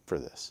doctor for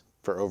this,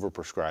 for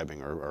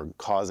overprescribing or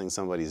causing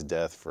somebody's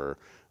death for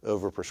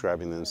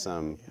overprescribing them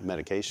some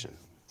medication.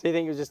 So you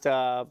think it was just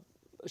a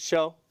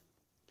show?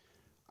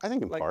 I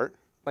think in part.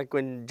 Like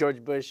when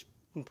George Bush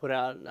put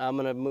out, I'm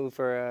going to move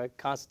for a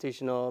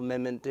constitutional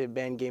amendment to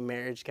ban gay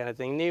marriage kind of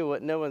thing. Knew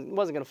what wasn't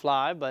going to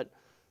fly, but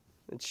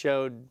it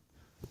showed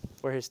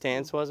where his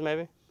stance was,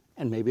 maybe?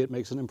 And maybe it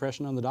makes an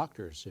impression on the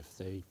doctors if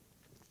they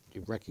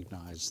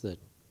recognize that,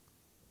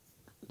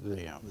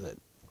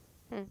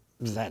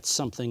 that's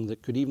something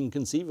that could even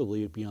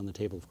conceivably be on the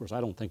table. Of course,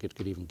 I don't think it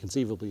could even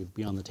conceivably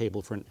be on the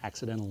table for an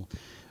accidental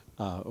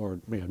or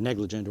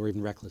negligent or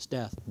even reckless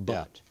death,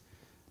 but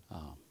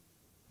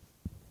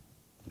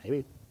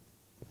maybe.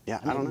 Yeah,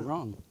 I I don't may be know.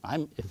 wrong.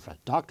 If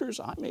doctors,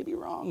 I may be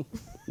wrong.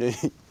 we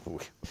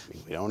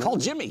don't know. Call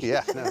Jimmy.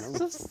 Yeah, no,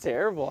 This is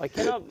terrible. I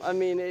cannot. I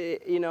mean,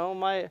 you know,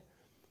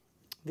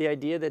 the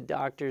idea that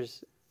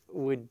doctors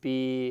would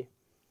be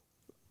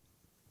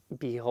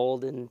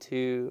beholden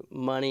to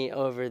money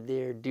over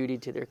their duty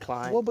to their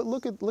client. Well, but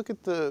look at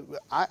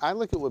I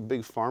look at what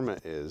big pharma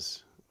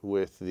is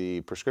with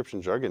the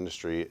prescription drug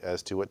industry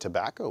as to what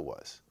tobacco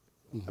was.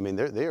 I mean,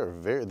 they are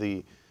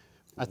very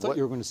I thought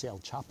you were going to say El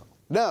Chapo.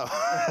 No.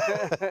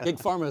 Big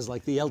Pharma is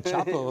like the El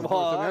Chapo of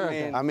North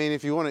America. I mean,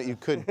 if you want to, you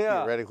could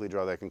theoretically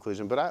draw that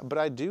conclusion. But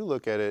I do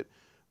look at it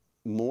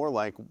more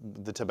like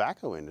the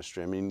tobacco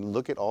industry. I mean,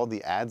 look at all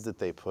the ads that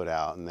they put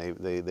out, and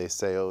they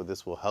say, oh,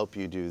 this will help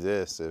you do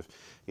this, if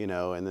you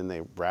know, and then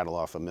they rattle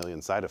off a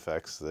million side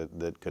effects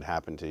that could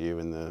happen to you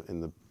in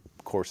the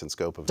course and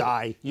scope of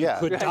Die. You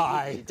could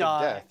die.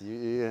 death.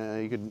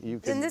 You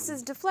could. And this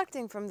is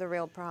deflecting from the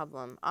real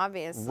problem,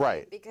 obviously.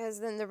 Right.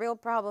 Because then the real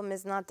problem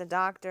is not the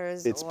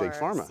doctors It's or big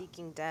pharma.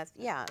 seeking death.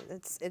 Yeah,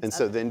 it's And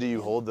so other then do you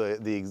people. hold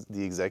the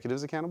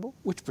executives accountable?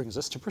 Which brings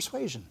us to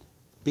persuasion.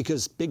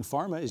 Because Big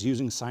Pharma is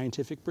using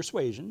scientific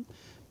persuasion,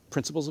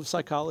 principles of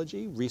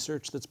psychology,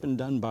 research that's been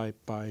done by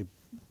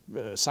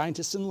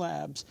scientists in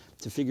labs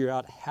to figure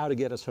out how to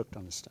get us hooked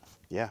on this stuff.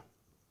 Yeah.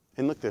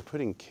 And look, they're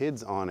putting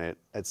kids on it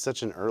at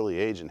such an early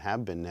age and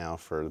have been now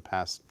for the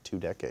past 2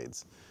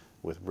 decades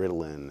with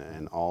Ritalin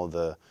and all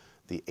the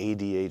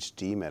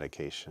ADHD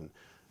medication.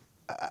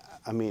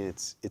 I mean,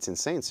 it's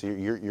insane. So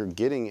you're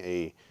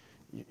getting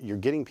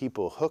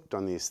people hooked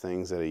on these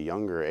things at a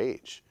younger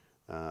age.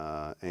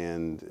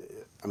 And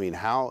I mean,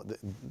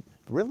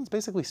 Ritalin's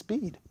basically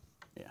speed.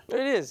 Yeah. It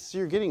is. So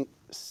you're getting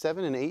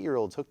 7 and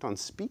 8-year-olds hooked on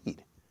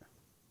speed.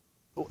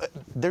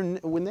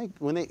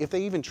 If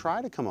they even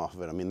try to come off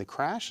of it, I mean, the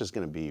crash is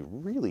going to be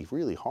really,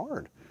 really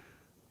hard.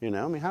 You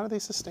know, I mean, how do they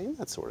sustain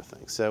that sort of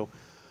thing? So,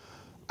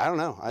 I don't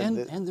know.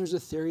 And there's a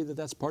theory that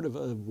that's part of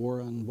a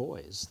war on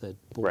boys, that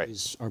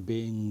boys are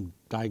being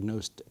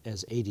diagnosed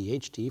as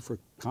ADHD for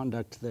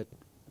conduct that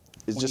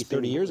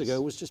 30 years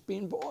ago was just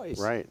being boys.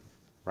 Right,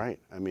 right.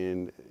 I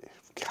mean,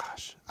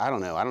 gosh, I don't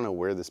know. I don't know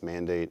where this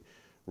mandate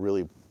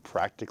really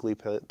practically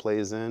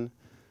plays in.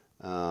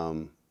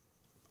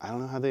 I don't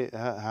know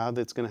how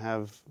that's going to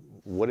have,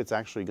 what it's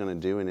actually going to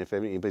do, and if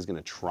anybody's going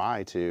to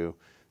try to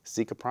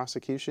seek a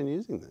prosecution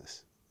using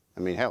this. I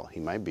mean, hell, he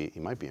might be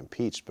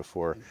impeached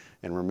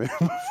and removed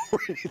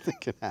before anything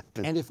can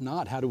happen. And if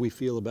not, how do we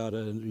feel about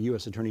a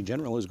U.S. Attorney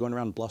General who's going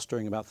around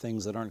blustering about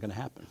things that aren't going to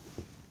happen?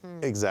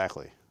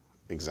 Exactly,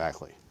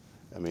 exactly.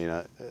 I mean,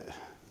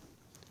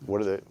 what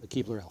are the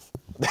Keebler elf.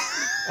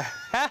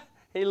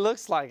 He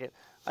looks like it.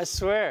 I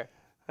swear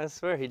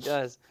he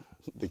does.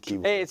 key?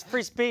 Hey, it's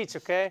free speech,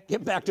 okay?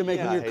 Get back to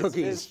making your It's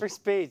cookies. free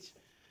speech.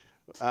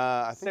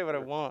 I Say think what I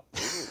want.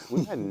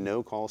 we've had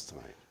no calls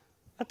tonight.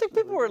 I think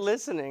people were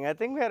listening. I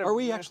think we had a... Are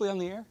we actually on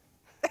the air?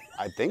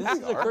 I think This we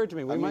has are. occurred to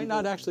me. We I might mean,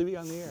 not actually be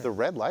on the air. The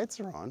red lights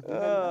are on.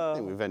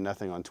 We've had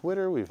nothing on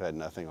Twitter. We've had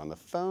nothing on the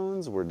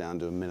phones. We're down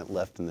to a minute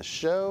left in the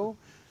show.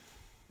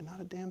 And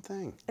not a damn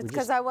thing. It's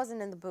because I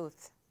wasn't in the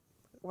booth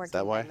working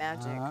that why? my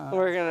magic.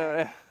 We're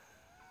gonna...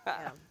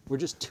 Yeah. We're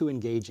just too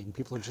engaging.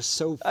 People are just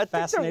so I think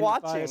they're fascinated by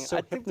watching. us, so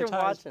I think they're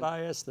hypnotized watching.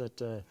 by us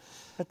that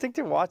I think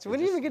they're watching. We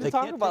didn't even get to they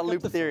talk can't about pick up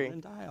loop the phone theory.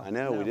 and dial. I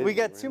know, we did. We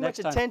got too much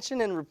Next time.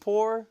 attention and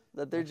rapport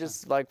that they're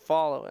just like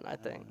following, I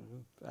think.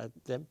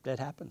 That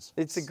happens.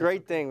 It's a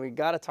great thing. We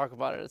got to talk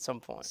about it at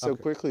some point. So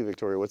quickly,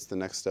 Victoria, what's the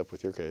next step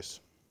with your case?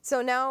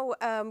 So now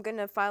I'm going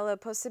to file a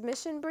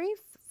post-submission brief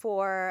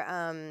for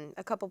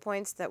a couple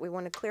points that we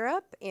want to clear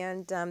up,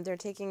 and they're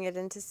taking it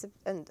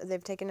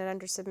they've taken it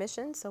under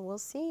submission. So we'll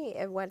see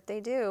what they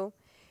do,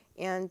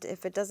 and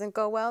if it doesn't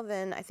go well,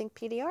 then I think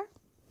PDR.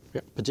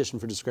 Yep. Petition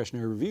for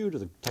discretionary review to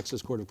the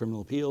Texas Court of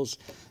Criminal Appeals.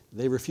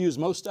 They refuse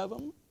most of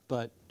them,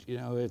 but you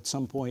know, at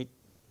some point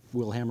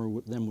we'll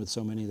hammer them with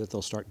so many that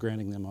they'll start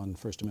granting them on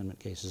First Amendment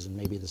cases, and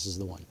maybe this is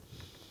the one.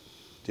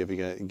 Do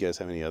you guys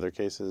have any other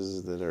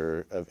cases that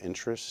are of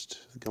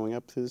interest going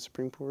up to the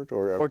Supreme Court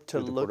or to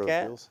the Court look of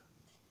at? Appeals?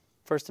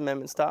 First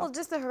Amendment style. Well,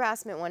 just the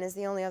harassment one is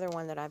the only other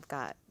one that I've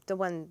got. The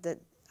one that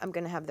I'm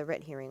going to have the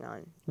writ hearing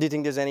on. Do you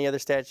think there's any other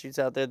statutes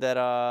out there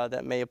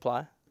that may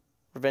apply?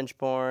 Revenge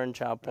porn,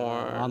 child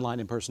porn, Online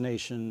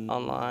impersonation.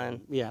 online.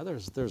 Yeah,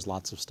 there's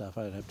lots of stuff.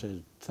 I'd have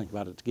to think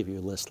about it to give you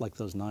a list, like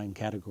those 9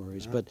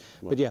 categories. But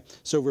yeah,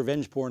 so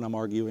revenge porn I'm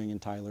arguing in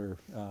Tyler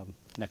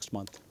next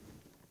month.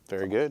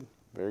 Very good.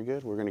 Very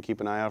good. We're going to keep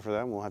an eye out for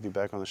that, and we'll have you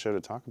back on the show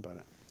to talk about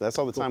it. That's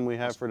all the time we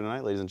have for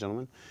tonight, ladies and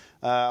gentlemen.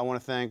 I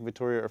want to thank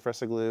Victoria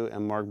Erfesoglou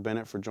and Mark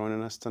Bennett for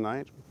joining us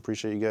tonight.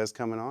 Appreciate you guys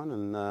coming on,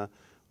 and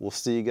we'll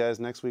see you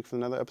guys next week for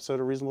another episode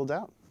of Reasonable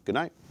Doubt. Good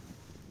night.